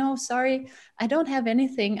said, no, sorry, I don't have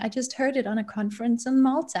anything. I just heard it on a conference in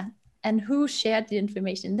Malta. And who shared the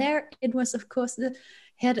information there? It was, of course, the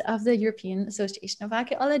head of the European Association of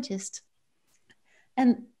Archaeologists.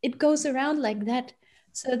 And it goes around like that.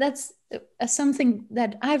 So that's something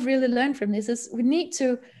that I've really learned from this, is we need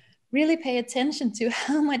to really pay attention to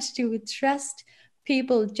how much do we trust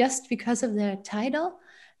people just because of their title,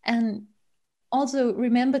 and also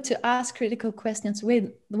remember to ask critical questions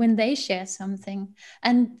when they share something.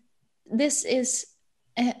 And this is,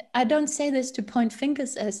 I don't say this to point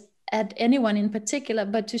fingers at anyone in particular,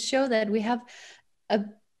 but to show that we have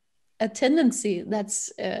a tendency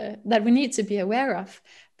that we need to be aware of.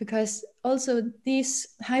 Because also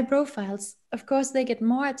these high profiles, of course, they get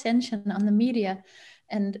more attention on the media,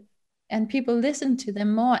 and people listen to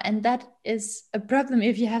them more. And that is a problem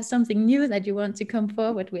if you have something new that you want to come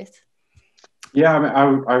forward with. Yeah,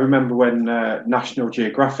 I remember when National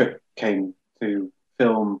Geographic came to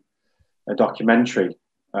film a documentary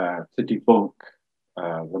to debunk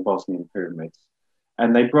the Bosnian pyramids.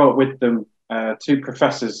 And they brought with them two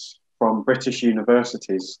professors from British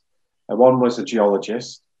universities. One was a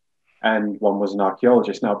geologist and one was an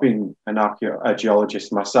archaeologist. Now, being a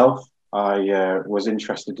geologist myself, I was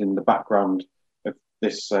interested in the background of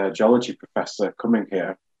this geology professor coming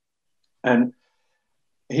here. And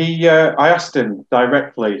I asked him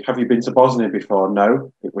directly, have you been to Bosnia before?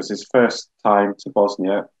 No, it was his first time to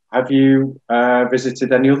Bosnia. Have you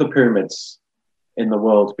visited any other pyramids in the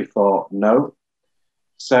world before? No.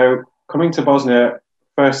 So coming to Bosnia,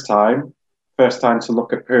 first time to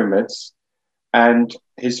look at pyramids. And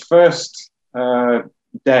his first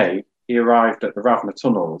day, he arrived at the Ravna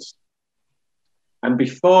tunnels. And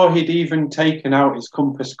before he'd even taken out his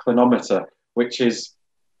compass clinometer, which is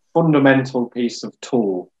fundamental piece of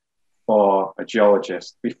tool for a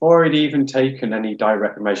geologist, before he'd even taken any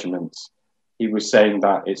direct measurements, he was saying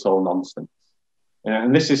that it's all nonsense.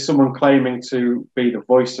 And this is someone claiming to be the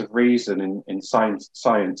voice of reason in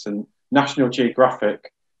science, and National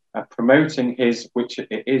Geographic promoting his, which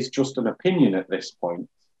it is just an opinion at this point,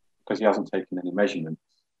 because he hasn't taken any measurements.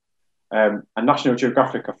 And National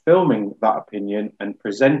Geographic are filming that opinion and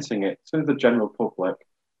presenting it to the general public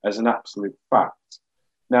as an absolute fact.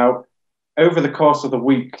 Now, over the course of the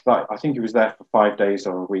week, that I think he was there for 5 days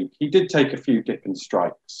or a week, he did take a few dip and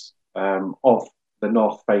strikes of the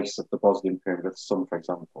north face of the Bosnian Pyramid of the Sun, for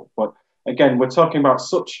example. But again, we're talking about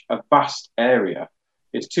such a vast area.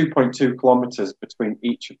 It's 2.2 kilometers between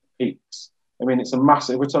each of the peaks. I mean, it's a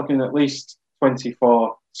massive, we're talking at least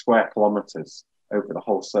 24 square kilometers over the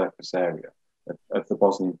whole surface area of the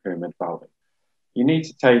Bosnian Pyramid Valley. You need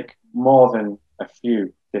to take more than a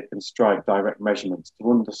few dip and strike direct measurements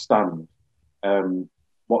to understand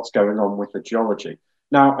what's going on with the geology.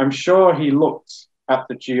 Now, I'm sure he looked at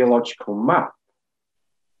the geological map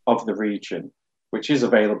of the region, which is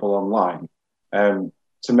available online,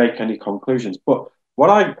 to make any conclusions. But what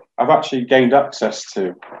I've actually gained access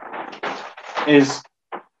to is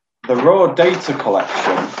the raw data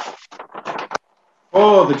collection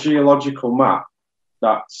for the geological map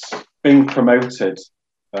that's being promoted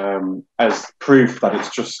as proof that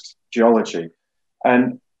it's just geology.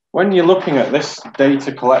 And when you're looking at this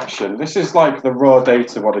data collection, this is like the raw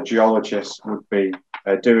data what a geologist would be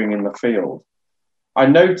doing in the field. I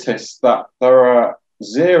noticed that there are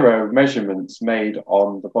 0 measurements made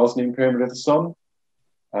on the Bosnian Pyramid of the Sun,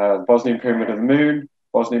 Bosnian Pyramid of the Moon,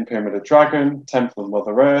 Bosnian Pyramid of Dragon, Temple of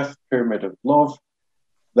Mother Earth, Pyramid of Love.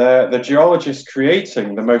 The geologist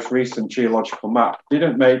creating the most recent geological map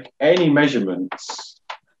didn't make any measurements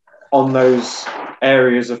on those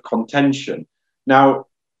areas of contention. Now,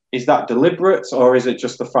 is that deliberate, or is it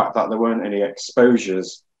just the fact that there weren't any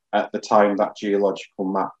exposures at the time that geological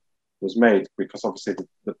map was made? Because obviously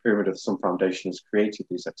the Pyramid of the Sun Foundation has created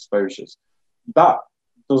these exposures. That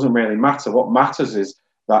doesn't really matter. What matters is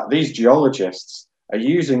that these geologists are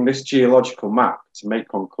using this geological map to make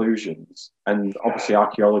conclusions. And obviously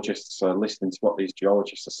archaeologists are listening to what these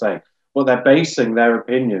geologists are saying, but they're basing their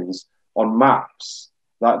opinions on maps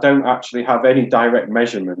that don't actually have any direct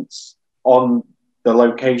measurements on the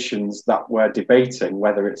locations that we're debating,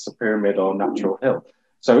 whether it's a pyramid or natural hill.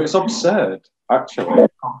 So it's absurd, actually,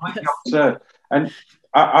 completely absurd. And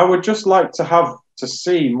I would just like to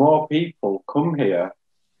see more people come here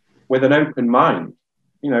with an open mind.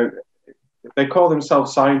 You know, they call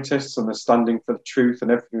themselves scientists and they're standing for the truth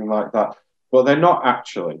and everything like that, but they're not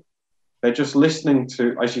actually. They're just listening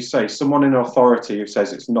to, as you say, someone in authority who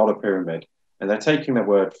says it's not a pyramid, and they're taking their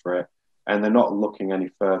word for it, and they're not looking any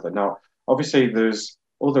further. Now, obviously, there's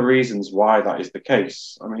other reasons why that is the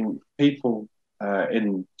case. I mean, people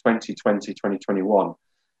in 2020, 2021,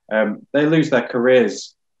 they lose their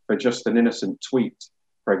careers for just an innocent tweet,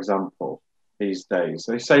 for example, these days.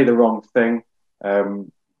 They say the wrong thing,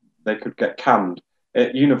 they could get canned.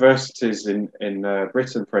 At universities in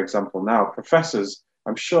Britain, for example, now, professors,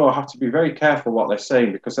 I'm sure, have to be very careful what they're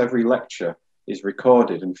saying because every lecture is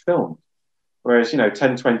recorded and filmed. Whereas,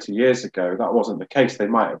 10, 20 years ago, that wasn't the case. They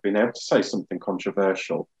might have been able to say something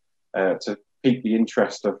controversial to pique the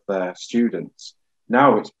interest of their students.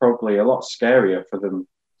 Now it's probably a lot scarier for them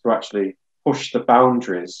to actually push the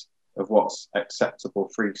boundaries of what's acceptable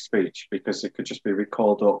free speech, because it could just be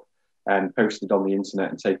recalled up and posted on the internet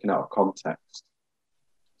and taken out of context.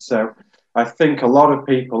 So I think a lot of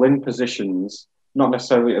people in positions, not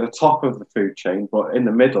necessarily at the top of the food chain, but in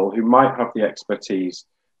the middle, who might have the expertise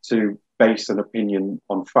to base an opinion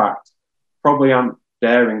on fact, probably aren't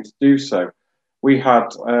daring to do so. We had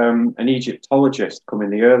an Egyptologist come in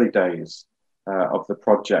the early days of the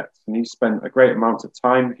project, and he spent a great amount of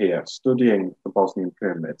time here studying the Bosnian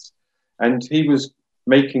pyramids. And he was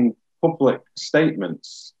making public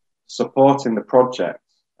statements supporting the project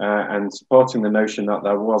and supporting the notion that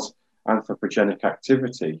there was anthropogenic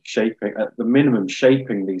activity shaping, at the minimum,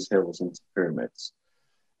 shaping these hills into pyramids.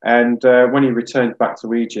 And when he returned back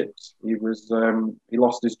to Egypt, he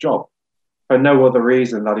lost his job for no other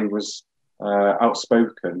reason that he was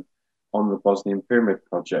outspoken on the Bosnian Pyramid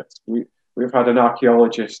project. We've had an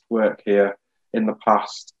archaeologist work here in the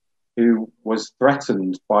past who was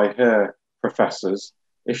threatened by her professors.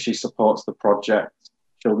 If she supports the project,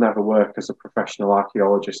 she'll never work as a professional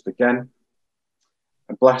archaeologist again.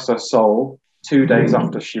 And bless her soul, 2 days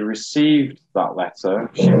after she received that letter,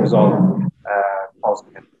 she was on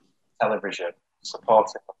Bosnian television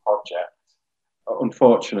supporting the project.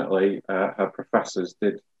 Unfortunately, her professors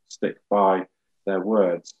did stick by their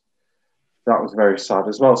words. That was very sad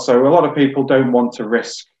as well. So a lot of people don't want to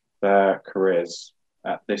risk their careers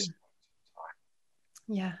at this point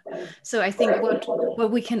in time. Yeah. So I think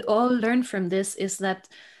what we can all learn from this is that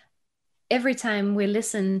every time we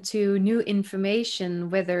listen to new information,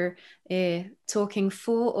 whether talking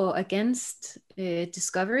for or against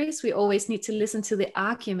discoveries, we always need to listen to the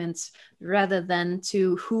arguments rather than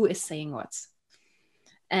to who is saying what.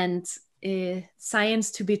 And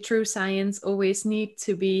science, to be true science, always need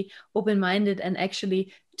to be open-minded and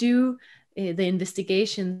actually do the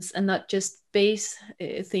investigations and not just base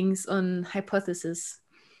things on hypotheses.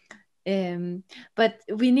 But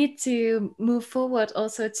we need to move forward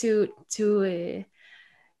also to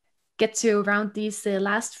get to around these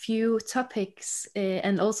last few topics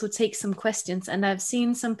and also take some questions. And I've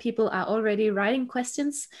seen some people are already writing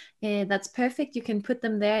questions. That's perfect. You can put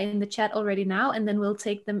them there in the chat already now, and then we'll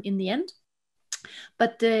take them in the end.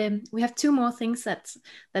 But we have two more things that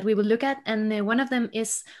we will look at. And one of them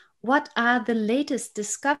is, what are the latest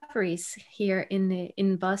discoveries here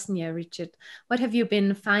in Bosnia, Richard? What have you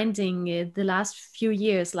been finding the last few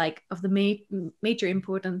years, like of the major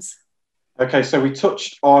importance? Okay, so we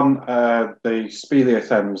touched on the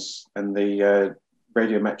speleothems and the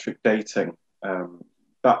radiometric dating.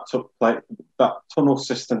 That took place. That tunnel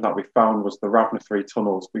system that we found was the Ravna 3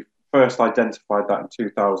 tunnels. We first identified that in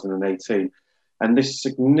 2018, and this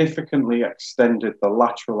significantly extended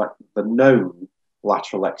the known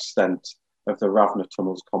lateral extent of the Ravna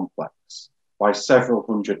tunnels complex by several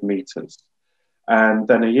hundred meters. And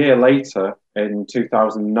then a year later, in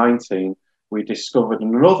 2019, we discovered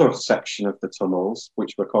another section of the tunnels,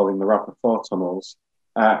 which we're calling the Ravna 4 tunnels.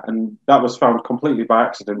 And that was found completely by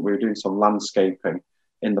accident. We were doing some landscaping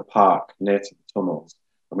in the park near to the tunnels,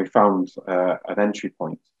 and we found an entry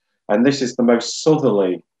point. And this is the most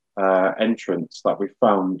southerly entrance that we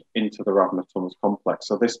found into the Ravna tunnels complex.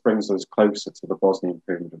 So this brings us closer to the Bosnian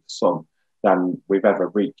Pyramid of the Sun than we've ever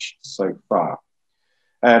reached so far.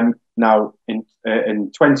 Now, in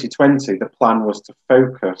 2020, the plan was to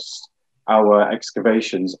focus our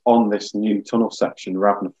excavations on this new tunnel section,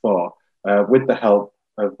 Ravna 4, with the help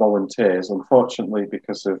of volunteers. Unfortunately,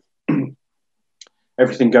 because of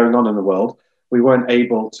everything going on in the world, we weren't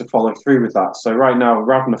able to follow through with that. So right now,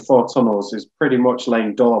 Ravna 4 tunnels is pretty much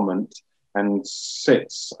laying dormant and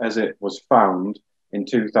sits as it was found in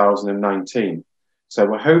 2019. So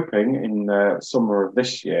we're hoping in the summer of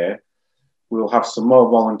this year, we'll have some more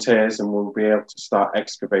volunteers and we'll be able to start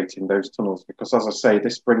excavating those tunnels, because, as I say,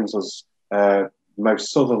 this brings us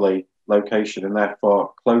most southerly location and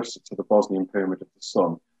therefore closer to the Bosnian Pyramid of the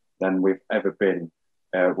Sun than we've ever been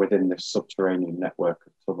within this subterranean network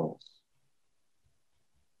of tunnels.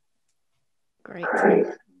 Great.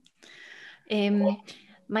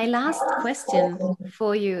 My last question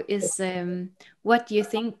for you is, what do you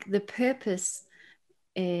think the purpose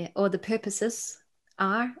or the purposes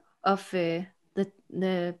are of the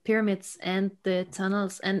pyramids and the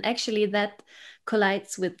tunnels? And actually that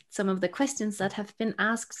collides with some of the questions that have been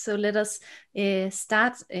asked. So let us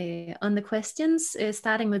start on the questions,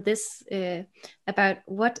 starting with this about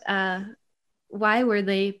why were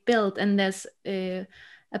they built? And there's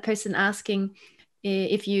a person asking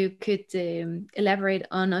if you could elaborate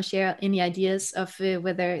on or share any ideas of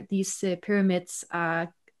whether these pyramids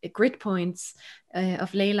are grid points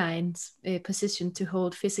of ley lines positioned to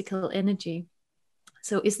hold physical energy.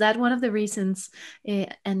 So is that one of the reasons,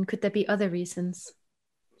 and could there be other reasons?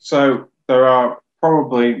 So there are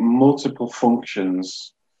probably multiple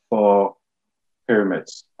functions for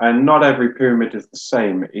pyramids, and not every pyramid is the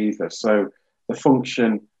same either. So the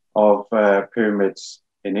function of pyramids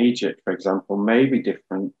in Egypt, for example, may be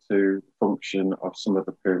different to the function of some of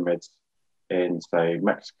the pyramids in, say,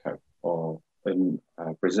 Mexico or in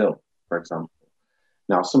Brazil, for example.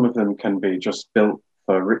 Now, some of them can be just built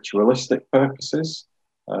for ritualistic purposes,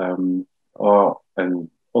 and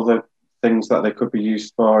other things things that they could be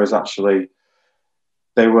used for is actually,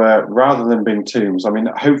 they were, rather than being tombs, I mean,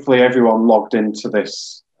 hopefully everyone logged into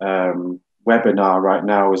this webinar right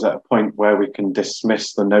now is at a point where we can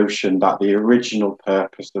dismiss the notion that the original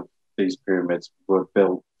purpose of these pyramids were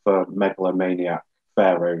built for megalomaniac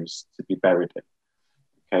pharaohs to be buried in.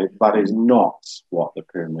 Okay, that is not what the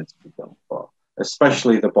pyramids were built for,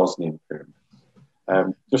 especially the Bosnian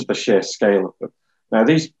pyramids. Just the sheer scale of them. Now,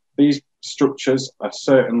 these structures are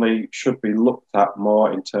certainly should be looked at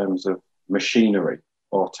more in terms of machinery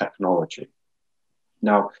or technology.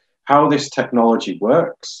 Now, how this technology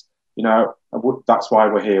works, you know, that's why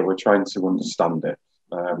we're here. We're trying to understand it.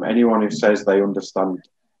 Anyone who says they understand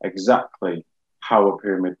exactly how a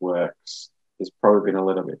pyramid works is probably been a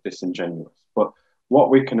little bit disingenuous. But what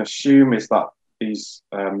we can assume is that these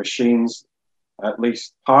machines, at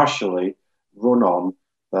least partially, run on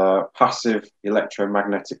the passive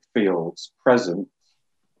electromagnetic fields present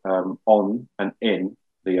on and in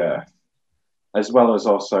the Earth, as well as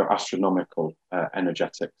also astronomical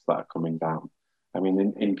energetics that are coming down. I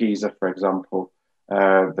mean, in Giza, for example,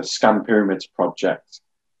 the Scan Pyramids project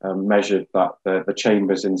measured that the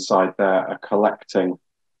chambers inside there are collecting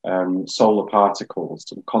solar particles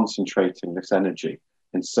and concentrating this energy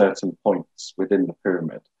in certain points within the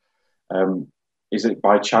pyramid. Is it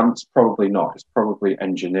by chance? Probably not. It's probably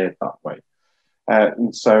engineered that way.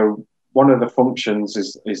 And so one of the functions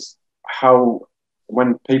is how,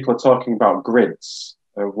 when people are talking about grids,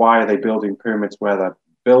 why are they building pyramids where they're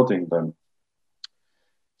building them?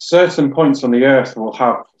 Certain points on the Earth will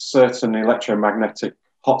have certain electromagnetic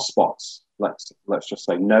hotspots, let's just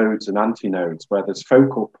say nodes and antinodes, where there's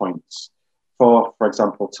focal points for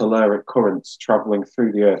example, telluric currents traveling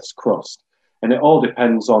through the Earth's crust. And it all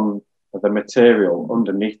depends on the material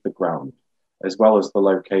underneath the ground, as well as the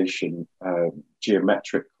location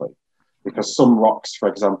geometrically, because some rocks, for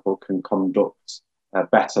example, can conduct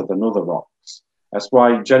better than other rocks. That's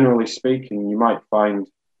why, generally speaking, you might find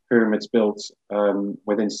pyramids built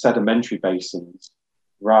within sedimentary basins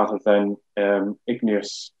rather than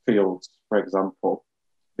igneous fields, for example,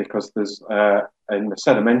 because there's in the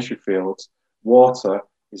sedimentary fields, water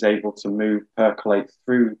is able to percolate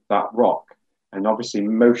through that rock. And obviously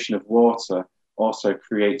motion of water also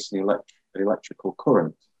creates an electrical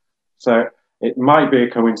current. So it might be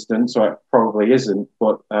a coincidence, or it probably isn't,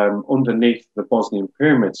 but underneath the Bosnian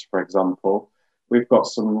pyramids, for example, we've got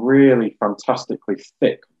some really fantastically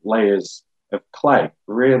thick layers of clay,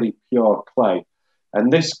 really pure clay.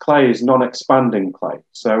 And this clay is non-expanding clay.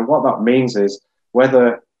 So what that means is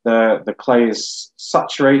whether the clay is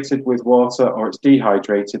saturated with water or it's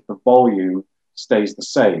dehydrated, the volume stays the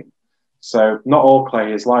same. So not all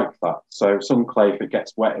clay is like that. So some clay, if it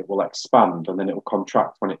gets wet, it will expand and then it will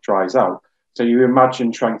contract when it dries out. So you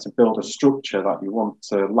imagine trying to build a structure that you want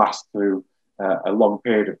to last through a long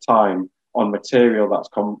period of time on material that's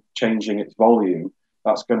changing its volume.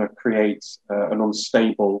 That's going to create an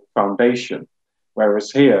unstable foundation.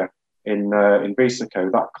 Whereas here in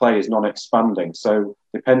Vesico, that clay is non-expanding. So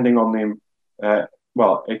depending on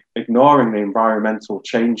ignoring the environmental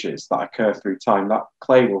changes that occur through time, that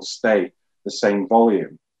clay will stay the same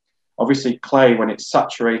volume. Obviously, clay, when it's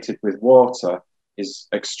saturated with water, is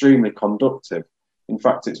extremely conductive. In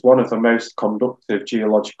fact, it's one of the most conductive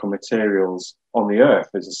geological materials on the Earth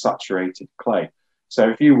is a saturated clay. So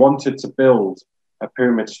if you wanted to build a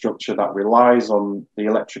pyramid structure that relies on the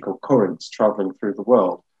electrical currents traveling through the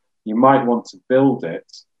world, you might want to build it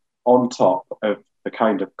on top of the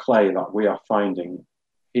kind of clay that we are finding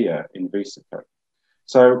here in Vesico.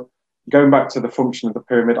 So going back to the function of the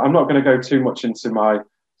pyramid, I'm not going to go too much into my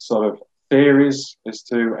sort of theories as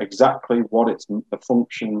to exactly what the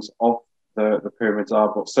functions of the pyramids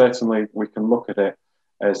are, but certainly we can look at it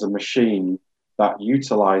as a machine that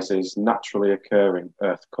utilizes naturally occurring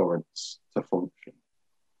earth currents to function.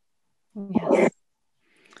 Yes.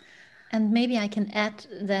 And maybe I can add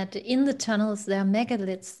that in the tunnels, there are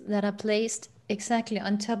megaliths that are placed exactly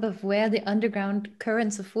on top of where the underground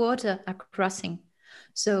currents of water are crossing.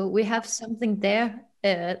 So we have something there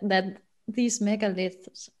that these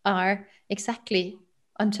megaliths are exactly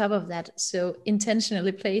on top of that. So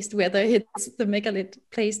intentionally placed, whether it's the megalith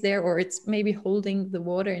placed there or it's maybe holding the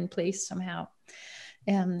water in place somehow.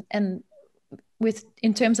 And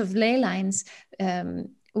in terms of ley lines,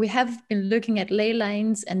 we have been looking at ley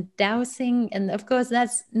lines and dowsing. And of course,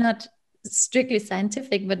 that's not strictly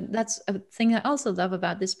scientific, but that's a thing I also love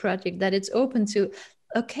about this project, that it's open to,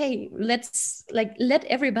 okay, let's let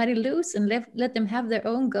everybody loose and let them have their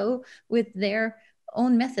own go with their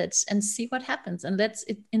own methods and see what happens. And let's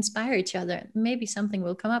inspire each other. Maybe something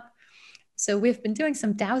will come up. So we've been doing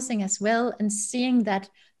some dowsing as well and seeing that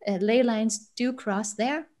ley lines do cross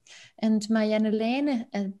there. And Marianne Lane,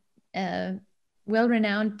 a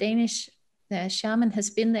well-renowned Danish shaman, has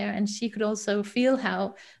been there, and she could also feel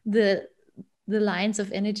how the lines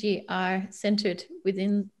of energy are centered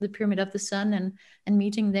within the Pyramid of the Sun and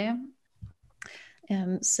meeting there.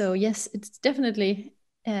 So yes, it's definitely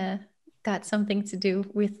got something to do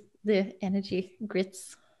with the energy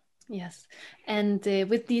grids. Yes, and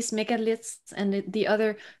with these megaliths and the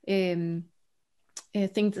other things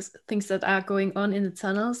that are going on in the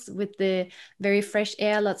tunnels, with the very fresh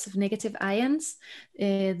air, lots of negative ions,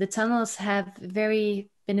 the tunnels have very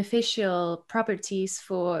beneficial properties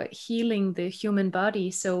for healing the human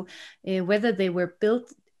body. So whether they were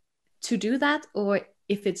built to do that, or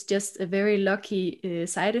if it's just a very lucky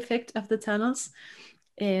side effect of the tunnels,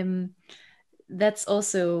 that's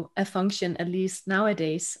also a function, at least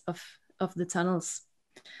nowadays, of the tunnels.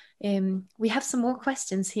 We have some more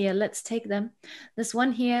questions here. Let's take them. There's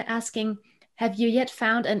one here asking, have you yet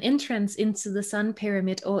found an entrance into the Sun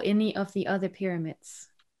Pyramid or any of the other pyramids?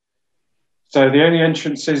 So the only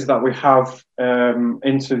entrances that we have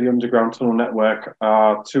into the underground tunnel network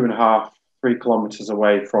are 2.5, 3 kilometers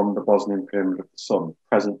away from the Bosnian Pyramid of the Sun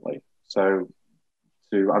presently. So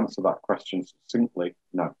to answer that question succinctly,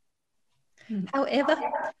 no. However,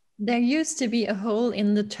 there used to be a hole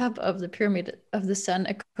in the top of the Pyramid of the Sun,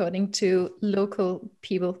 according to local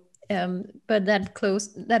people, but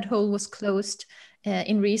that hole was closed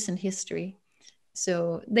in recent history.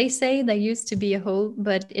 So they say there used to be a hole,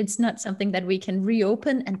 but it's not something that we can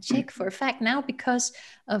reopen and check for a fact now because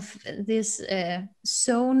of this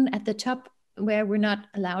zone at the top where we're not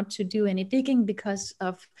allowed to do any digging because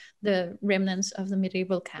of the remnants of the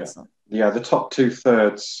medieval castle. Yeah, the top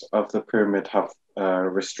 2/3 of the pyramid have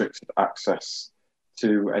restricted access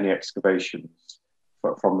to any excavations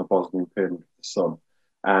from the Bosnian Pyramid of the Sun.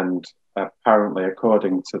 And apparently,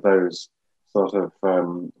 according to those sort of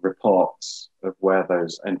reports of where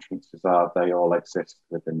those entrances are, they all exist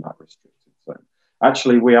within that restricted zone.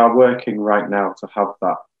 Actually, we are working right now to have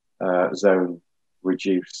that zone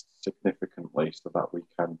reduced significantly so that we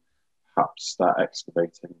can perhaps start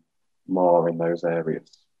excavating more in those areas.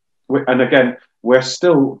 And again, we're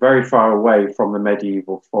still very far away from the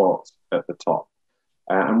medieval fort at the top.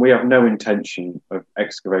 And we have no intention of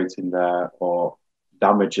excavating there or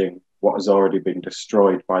damaging what has already been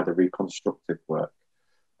destroyed by the reconstructive work.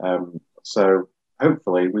 So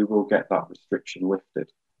hopefully we will get that restriction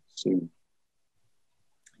lifted soon.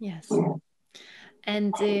 Yes.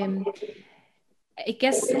 And I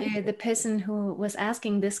guess the person who was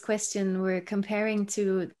asking this question were comparing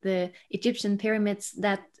to the Egyptian pyramids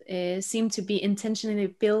that seem to be intentionally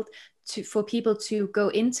built for people to go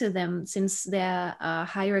into them, since there are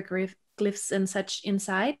hieroglyphs and such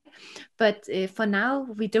inside. But for now,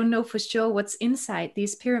 we don't know for sure what's inside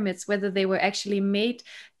these pyramids, whether they were actually made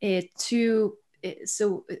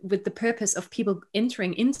so with the purpose of people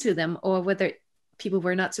entering into them, or whether people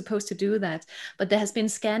were not supposed to do that. But there has been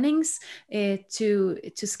scannings to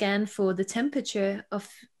scan for the temperature of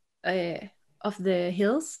the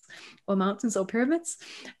hills or mountains or pyramids,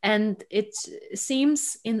 and it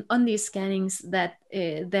seems on these scannings that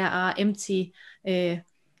there are empty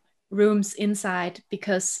rooms inside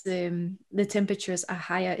because the temperatures are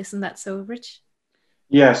higher. Isn't that so, Rich?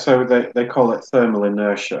 Yeah, so they call it thermal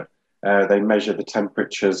inertia. They measure the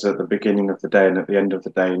temperatures at the beginning of the day and at the end of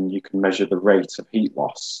the day, and you can measure the rate of heat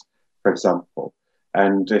loss, for example.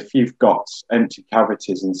 And if you've got empty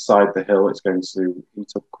cavities inside the hill, it's going to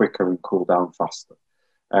heat up quicker and cool down faster.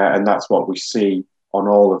 And that's what we see on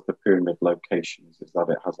all of the pyramid locations, is that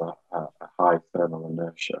it has a high thermal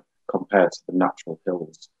inertia compared to the natural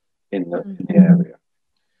hills in the area.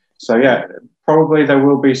 So yeah, probably there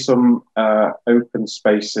will be some open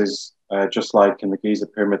spaces, just like in the Giza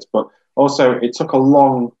pyramids, but also it took a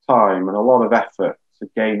long time and a lot of effort to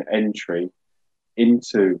gain entry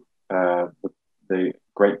into the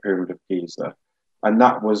Great Pyramid of Giza, and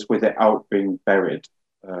that was without being buried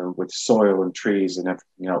with soil and trees and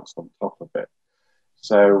everything else on top of it.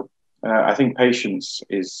 So I think patience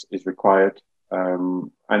is required,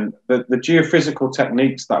 and the geophysical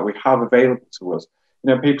techniques that we have available to us.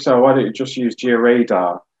 You know, people say, why don't you just use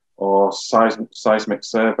georadar or seismic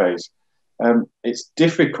surveys? It's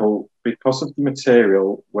difficult because of the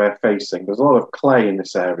material we're facing. There's a lot of clay in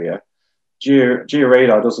this area.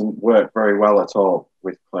 Georadar doesn't work very well at all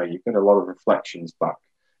with clay. You get a lot of reflections back.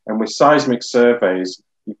 And with seismic surveys,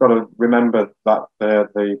 you've got to remember that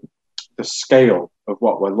the scale of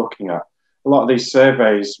what we're looking at. A lot of these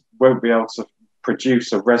surveys won't be able to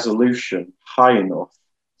produce a resolution high enough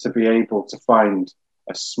to be able to find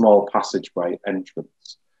a small passageway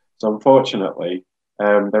entrance. So unfortunately,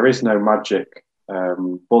 there is no magic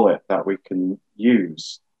bullet that we can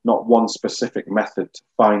use, not one specific method to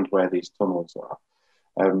find where these tunnels are.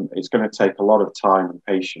 It's going to take a lot of time and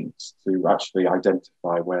patience to actually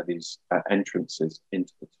identify where these entrances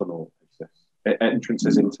into the tunnel exist,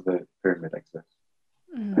 entrances into the pyramid exist.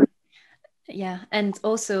 Mm. Yeah, and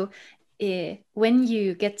also when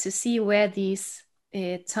you get to see where these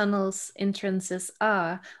tunnels entrances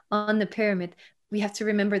are on the pyramid, we have to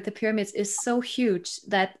remember the pyramid is so huge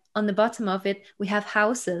that on the bottom of it we have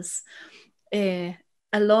houses a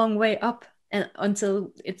long way up and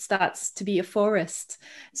until it starts to be a forest.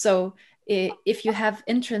 So if you have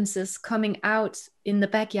entrances coming out in the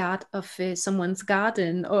backyard of someone's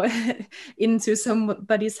garden or into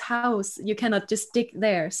somebody's house, you cannot just dig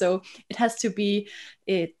there. So it has to be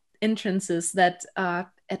entrances that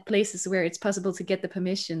are at places where it's possible to get the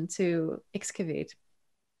permission to excavate.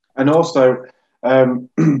 And also, a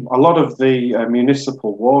lot of the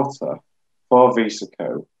municipal water for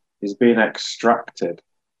Vesico is being extracted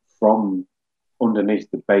from underneath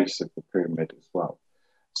the base of the pyramid as well.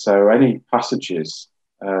 So any passages,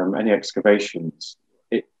 any excavations,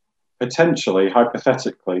 it potentially,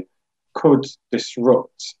 hypothetically, could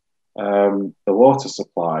disrupt the water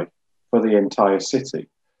supply for the entire city.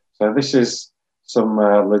 So this is some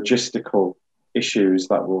logistical issues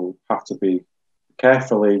that will have to be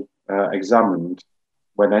carefully examined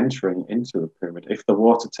when entering into a pyramid. If the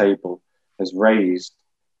water table has raised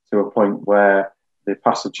to a point where the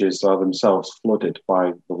passages are themselves flooded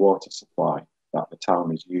by the water supply that the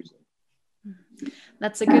town is using.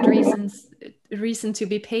 That's a good reason to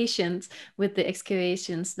be patient with the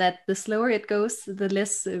excavations, that the slower it goes, the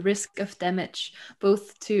less risk of damage,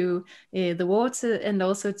 both to the water and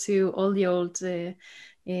also to all the old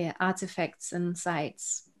artifacts and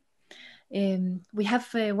sites. We have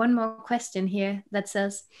one more question here that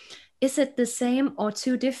says, is it the same or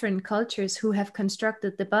two different cultures who have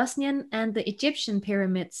constructed the Bosnian and the Egyptian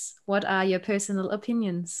pyramids? What are your personal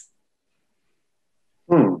opinions?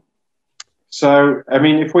 So, I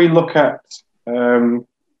mean, if we look at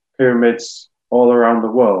pyramids all around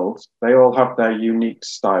the world, they all have their unique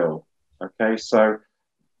style. Okay, so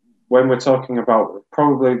when we're talking about,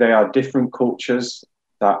 probably they are different cultures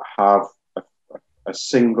that have a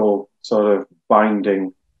single sort of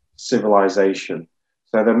binding civilization.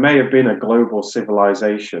 So there may have been a global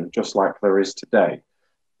civilization, just like there is today.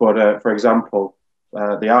 But for example,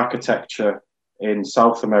 the architecture in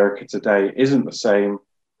South America today isn't the same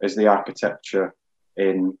as the architecture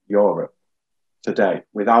in Europe today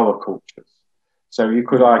with our cultures. So you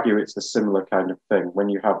could argue it's a similar kind of thing when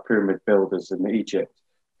you have pyramid builders in Egypt,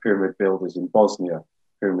 pyramid builders in Bosnia,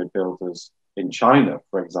 pyramid builders in China,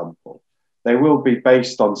 for example. They will be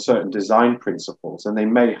based on certain design principles, and they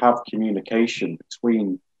may have communication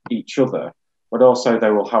between each other, but also they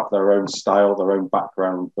will have their own style, their own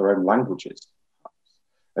background, their own languages.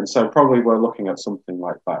 And so probably we're looking at something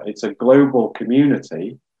like that. It's a global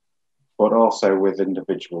community, but also with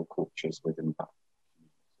individual cultures within that.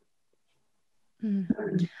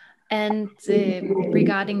 Mm. And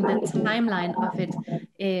regarding the timeline of it,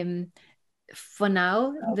 for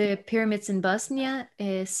now, the pyramids in Bosnia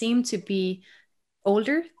seem to be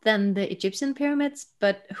older than the Egyptian pyramids,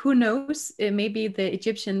 but who knows? Maybe the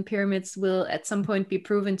Egyptian pyramids will at some point be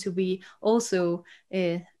proven to be also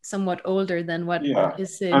somewhat older than what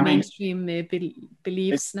is mainstream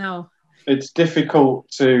beliefs now. It's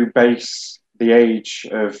difficult to base the age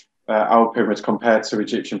of our pyramids compared to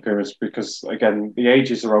Egyptian pyramids because, again, the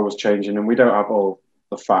ages are always changing and we don't have all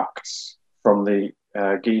the facts from the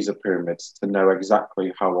Giza pyramids to know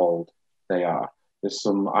exactly how old they are. There's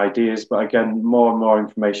some ideas, but again, more and more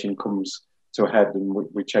information comes to a head and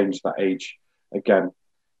we change that age again.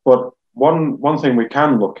 But one thing we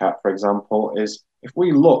can look at, for example, is if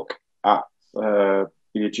we look at the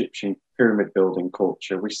Egyptian pyramid building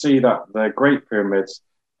culture, we see that the Great Pyramids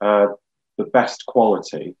are the best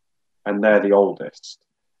quality and they're the oldest.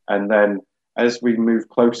 And then as we move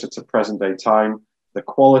closer to present day time, the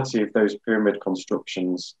quality of those pyramid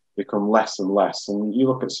constructions become less and less. And you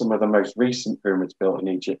look at some of the most recent pyramids built in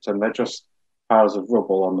Egypt and they're just piles of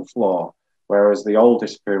rubble on the floor, whereas the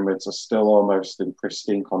oldest pyramids are still almost in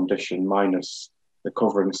pristine condition, minus the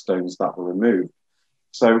covering stones that were removed.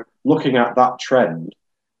 So looking at that trend,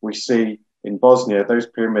 we see in Bosnia, those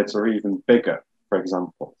pyramids are even bigger, for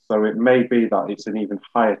example. So it may be that it's an even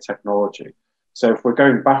higher technology. So if we're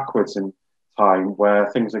going backwards in time where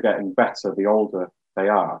things are getting better, the older they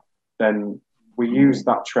are, then we use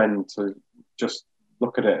that trend to just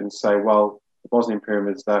look at it and say, well, the Bosnian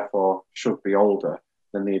pyramids therefore should be older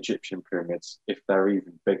than the Egyptian pyramids if they're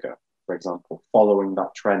even bigger, for example, following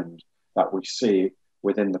that trend that we see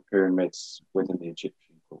within the pyramids, within the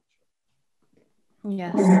Egyptian culture.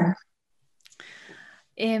 Yes.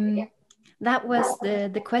 That was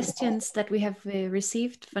the questions that we have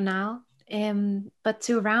received for now. But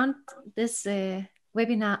to round this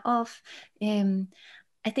webinar off,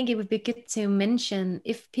 I think it would be good to mention,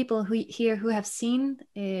 if people who have seen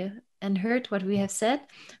and heard what we have said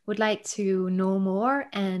would like to know more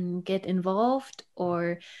and get involved,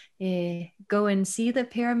 or go and see the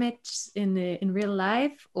pyramids in real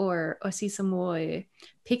life, or see some more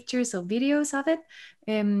pictures or videos of it,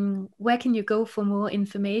 where can you go for more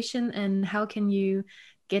information, and how can you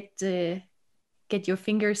get your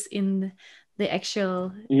fingers in the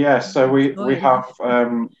actual? Yeah, so we have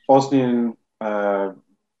Bosnian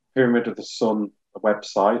Pyramid of the Sun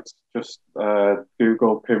website. Just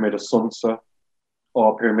Google Pyramid of Sunsa,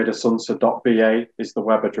 or pyramidofsunsa.ba is the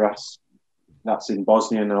web address. That's in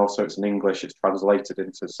Bosnian, and also it's in English. It's translated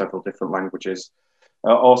into several different languages.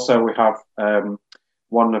 Also, we have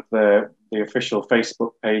one of the official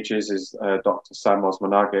Facebook pages is Dr. Sam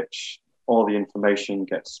Osmanagic. All the information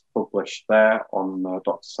gets published there on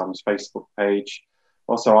Dr. Sam's Facebook page.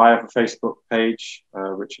 Also, I have a Facebook page,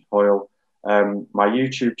 Richard Hoyle. My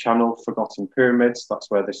YouTube channel, Forgotten Pyramids, that's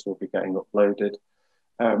where this will be getting uploaded.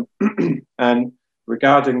 And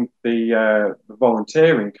regarding the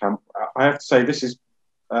volunteering camp, I have to say this is,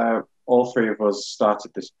 all three of us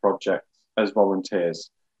started this project as volunteers,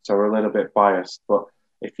 so we're a little bit biased. But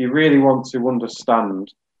if you really want to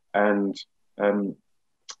understand and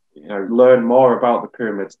learn more about the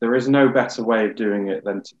pyramids, there is no better way of doing it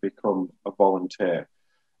than to become a volunteer.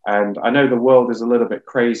 And I know the world is a little bit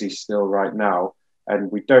crazy still right now,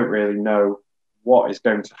 and we don't really know what is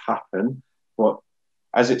going to happen. But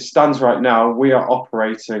as it stands right now, we are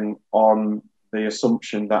operating on the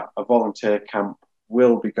assumption that a volunteer camp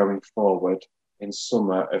will be going forward in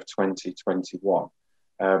summer of 2021.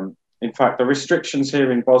 In fact, the restrictions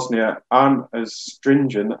here in Bosnia aren't as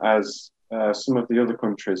stringent as some of the other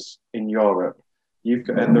countries in Europe.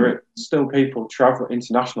 And there are still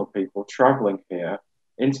international people traveling here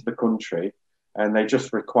into the country, and they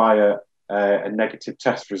just require a negative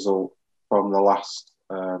test result from the last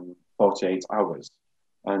 48 hours.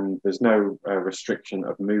 And there's no restriction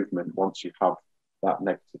of movement once you have that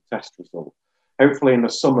negative test result. Hopefully in the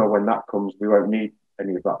summer, when that comes, we won't need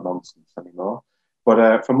any of that nonsense anymore.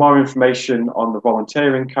 But for more information on the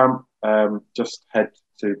volunteering camp, just head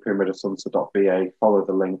to pyramidofsunsa.ba, follow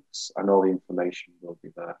the links, and all the information will be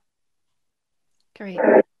there. Great.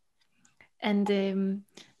 And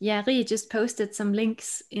Rie just posted some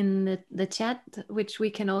links in the chat, which we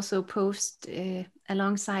can also post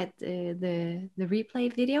alongside the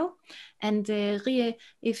replay video. And Rie,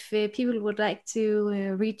 if people would like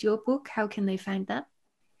to read your book, how can they find that?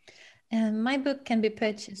 My book can be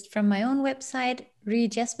purchased from my own website,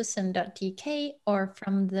 riejespersen.dk, or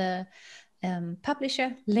from the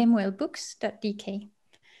publisher, lemuelbooks.dk.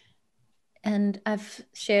 And I've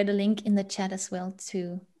shared a link in the chat as well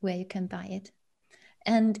to where you can buy it.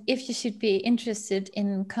 And if you should be interested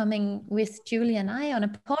in coming with Julie and I on a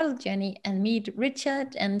portal journey and meet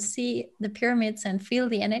Richard and see the pyramids and feel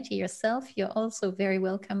the energy yourself, you're also very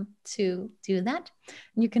welcome to do that.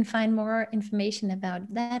 And you can find more information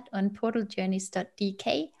about that on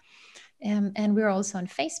portaljourneys.dk. And we're also on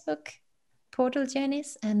Facebook, Portal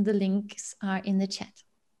Journeys, and the links are in the chat.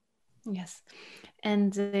 Yes.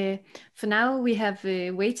 And for now, we have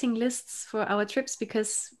waiting lists for our trips,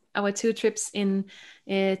 because our 2 trips in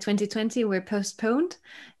 2020 were postponed.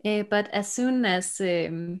 But as soon as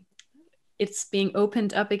it's being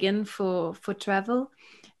opened up again for travel,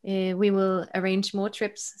 we will arrange more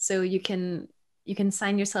trips. So you can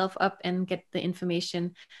sign yourself up and get the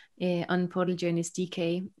information on Portal Journeys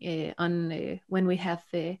DK on when we have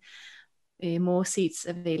more seats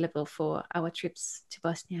available for our trips to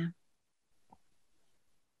Bosnia.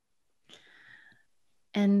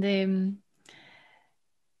 And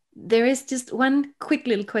there is just one quick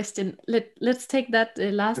little question. Let's take that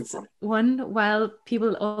last one while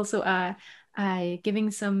people also are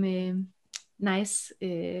giving some nice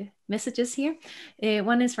messages here.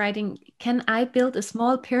 One is writing, can I build a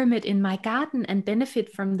small pyramid in my garden and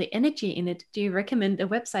benefit from the energy in it? Do you recommend a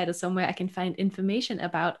website or somewhere I can find information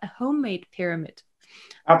about a homemade pyramid?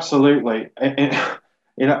 Absolutely.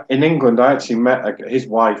 In England, I actually met his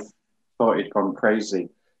wife. Thought he'd gone crazy.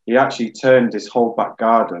 He actually turned his whole back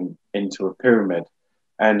garden into a pyramid,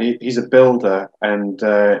 and he's a builder, and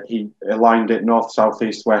he aligned it north, south,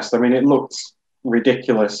 east, west. I mean, it looked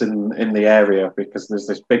ridiculous in the area because there's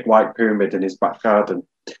this big white pyramid in his back garden,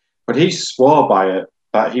 but he swore by it,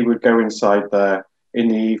 that he would go inside there in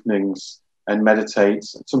the evenings and meditate.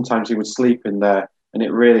 Sometimes he would sleep in there and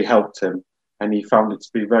it really helped him, and he found it to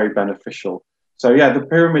be very beneficial. So yeah, the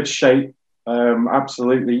pyramid shape,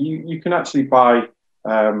 absolutely. You can actually buy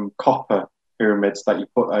copper pyramids that you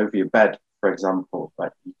put over your bed, for example,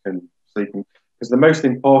 that you can sleep in. Because the most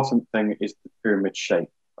important thing is the pyramid shape.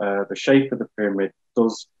 The shape of the pyramid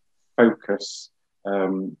does focus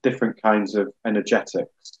different kinds of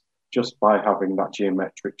energetics just by having that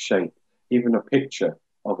geometric shape. Even a picture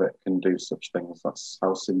of it can do such things. That's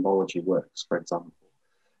how symbology works, for example,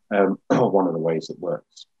 or one of the ways it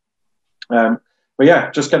works. But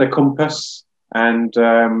yeah, just get a compass and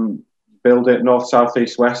build it north, south,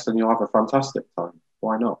 east, west, and you'll have a fantastic time.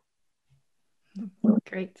 Why not?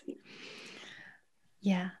 Great.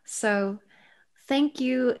 Yeah, so thank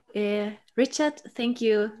you, Richard. Thank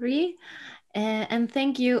you, Ree. And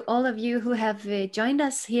thank you, all of you who have joined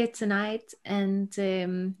us here tonight. And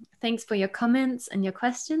thanks for your comments and your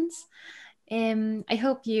questions. I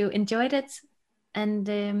hope you enjoyed it.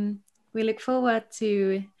 And we look forward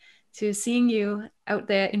to seeing you out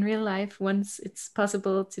there in real life once it's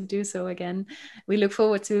possible to do so again. We look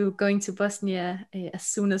forward to going to Bosnia as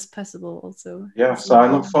soon as possible also. Yeah, so I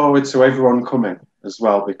look forward to everyone coming as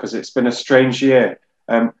well, because it's been a strange year.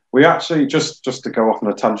 We actually, just to go off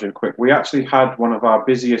on a tangent quick, we actually had one of our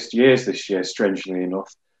busiest years this year, strangely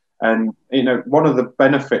enough. And, you know, one of the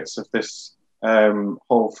benefits of this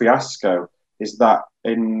whole fiasco is that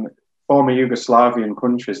in former Yugoslavian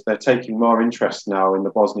countries, they're taking more interest now in the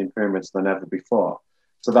Bosnian pyramids than ever before.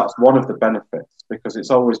 So that's one of the benefits, because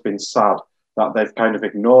it's always been sad that they've kind of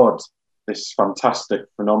ignored this fantastic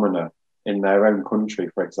phenomena in their own country,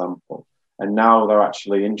 for example. And now they're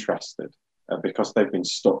actually interested because they've been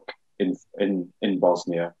stuck in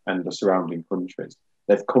Bosnia and the surrounding countries.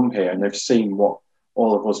 They've come here and they've seen what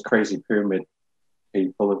all of us crazy pyramid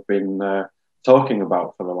people have been talking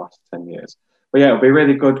about for the last 10 years. But yeah, it'll be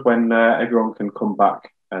really good when everyone can come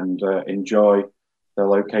back and enjoy the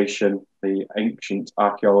location, the ancient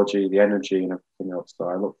archaeology, the energy and everything else. So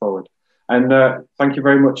I look forward. And thank you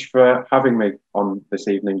very much for having me on this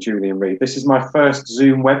evening, Julie and Reed. This is my first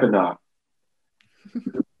Zoom webinar.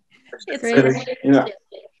 It's really, you know,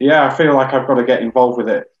 yeah, I feel like I've got to get involved with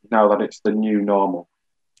it now that it's the new normal.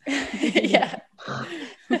 Yeah.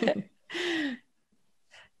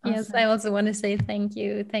 Yes, I also want to say thank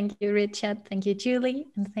you. Thank you, Richard. Thank you, Julie.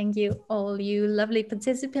 And thank you, all you lovely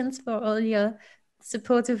participants, for all your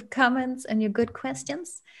supportive comments and your good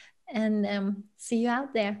questions. And see you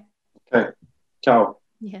out there. Okay. Ciao.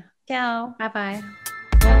 Yeah. Ciao. Bye-bye.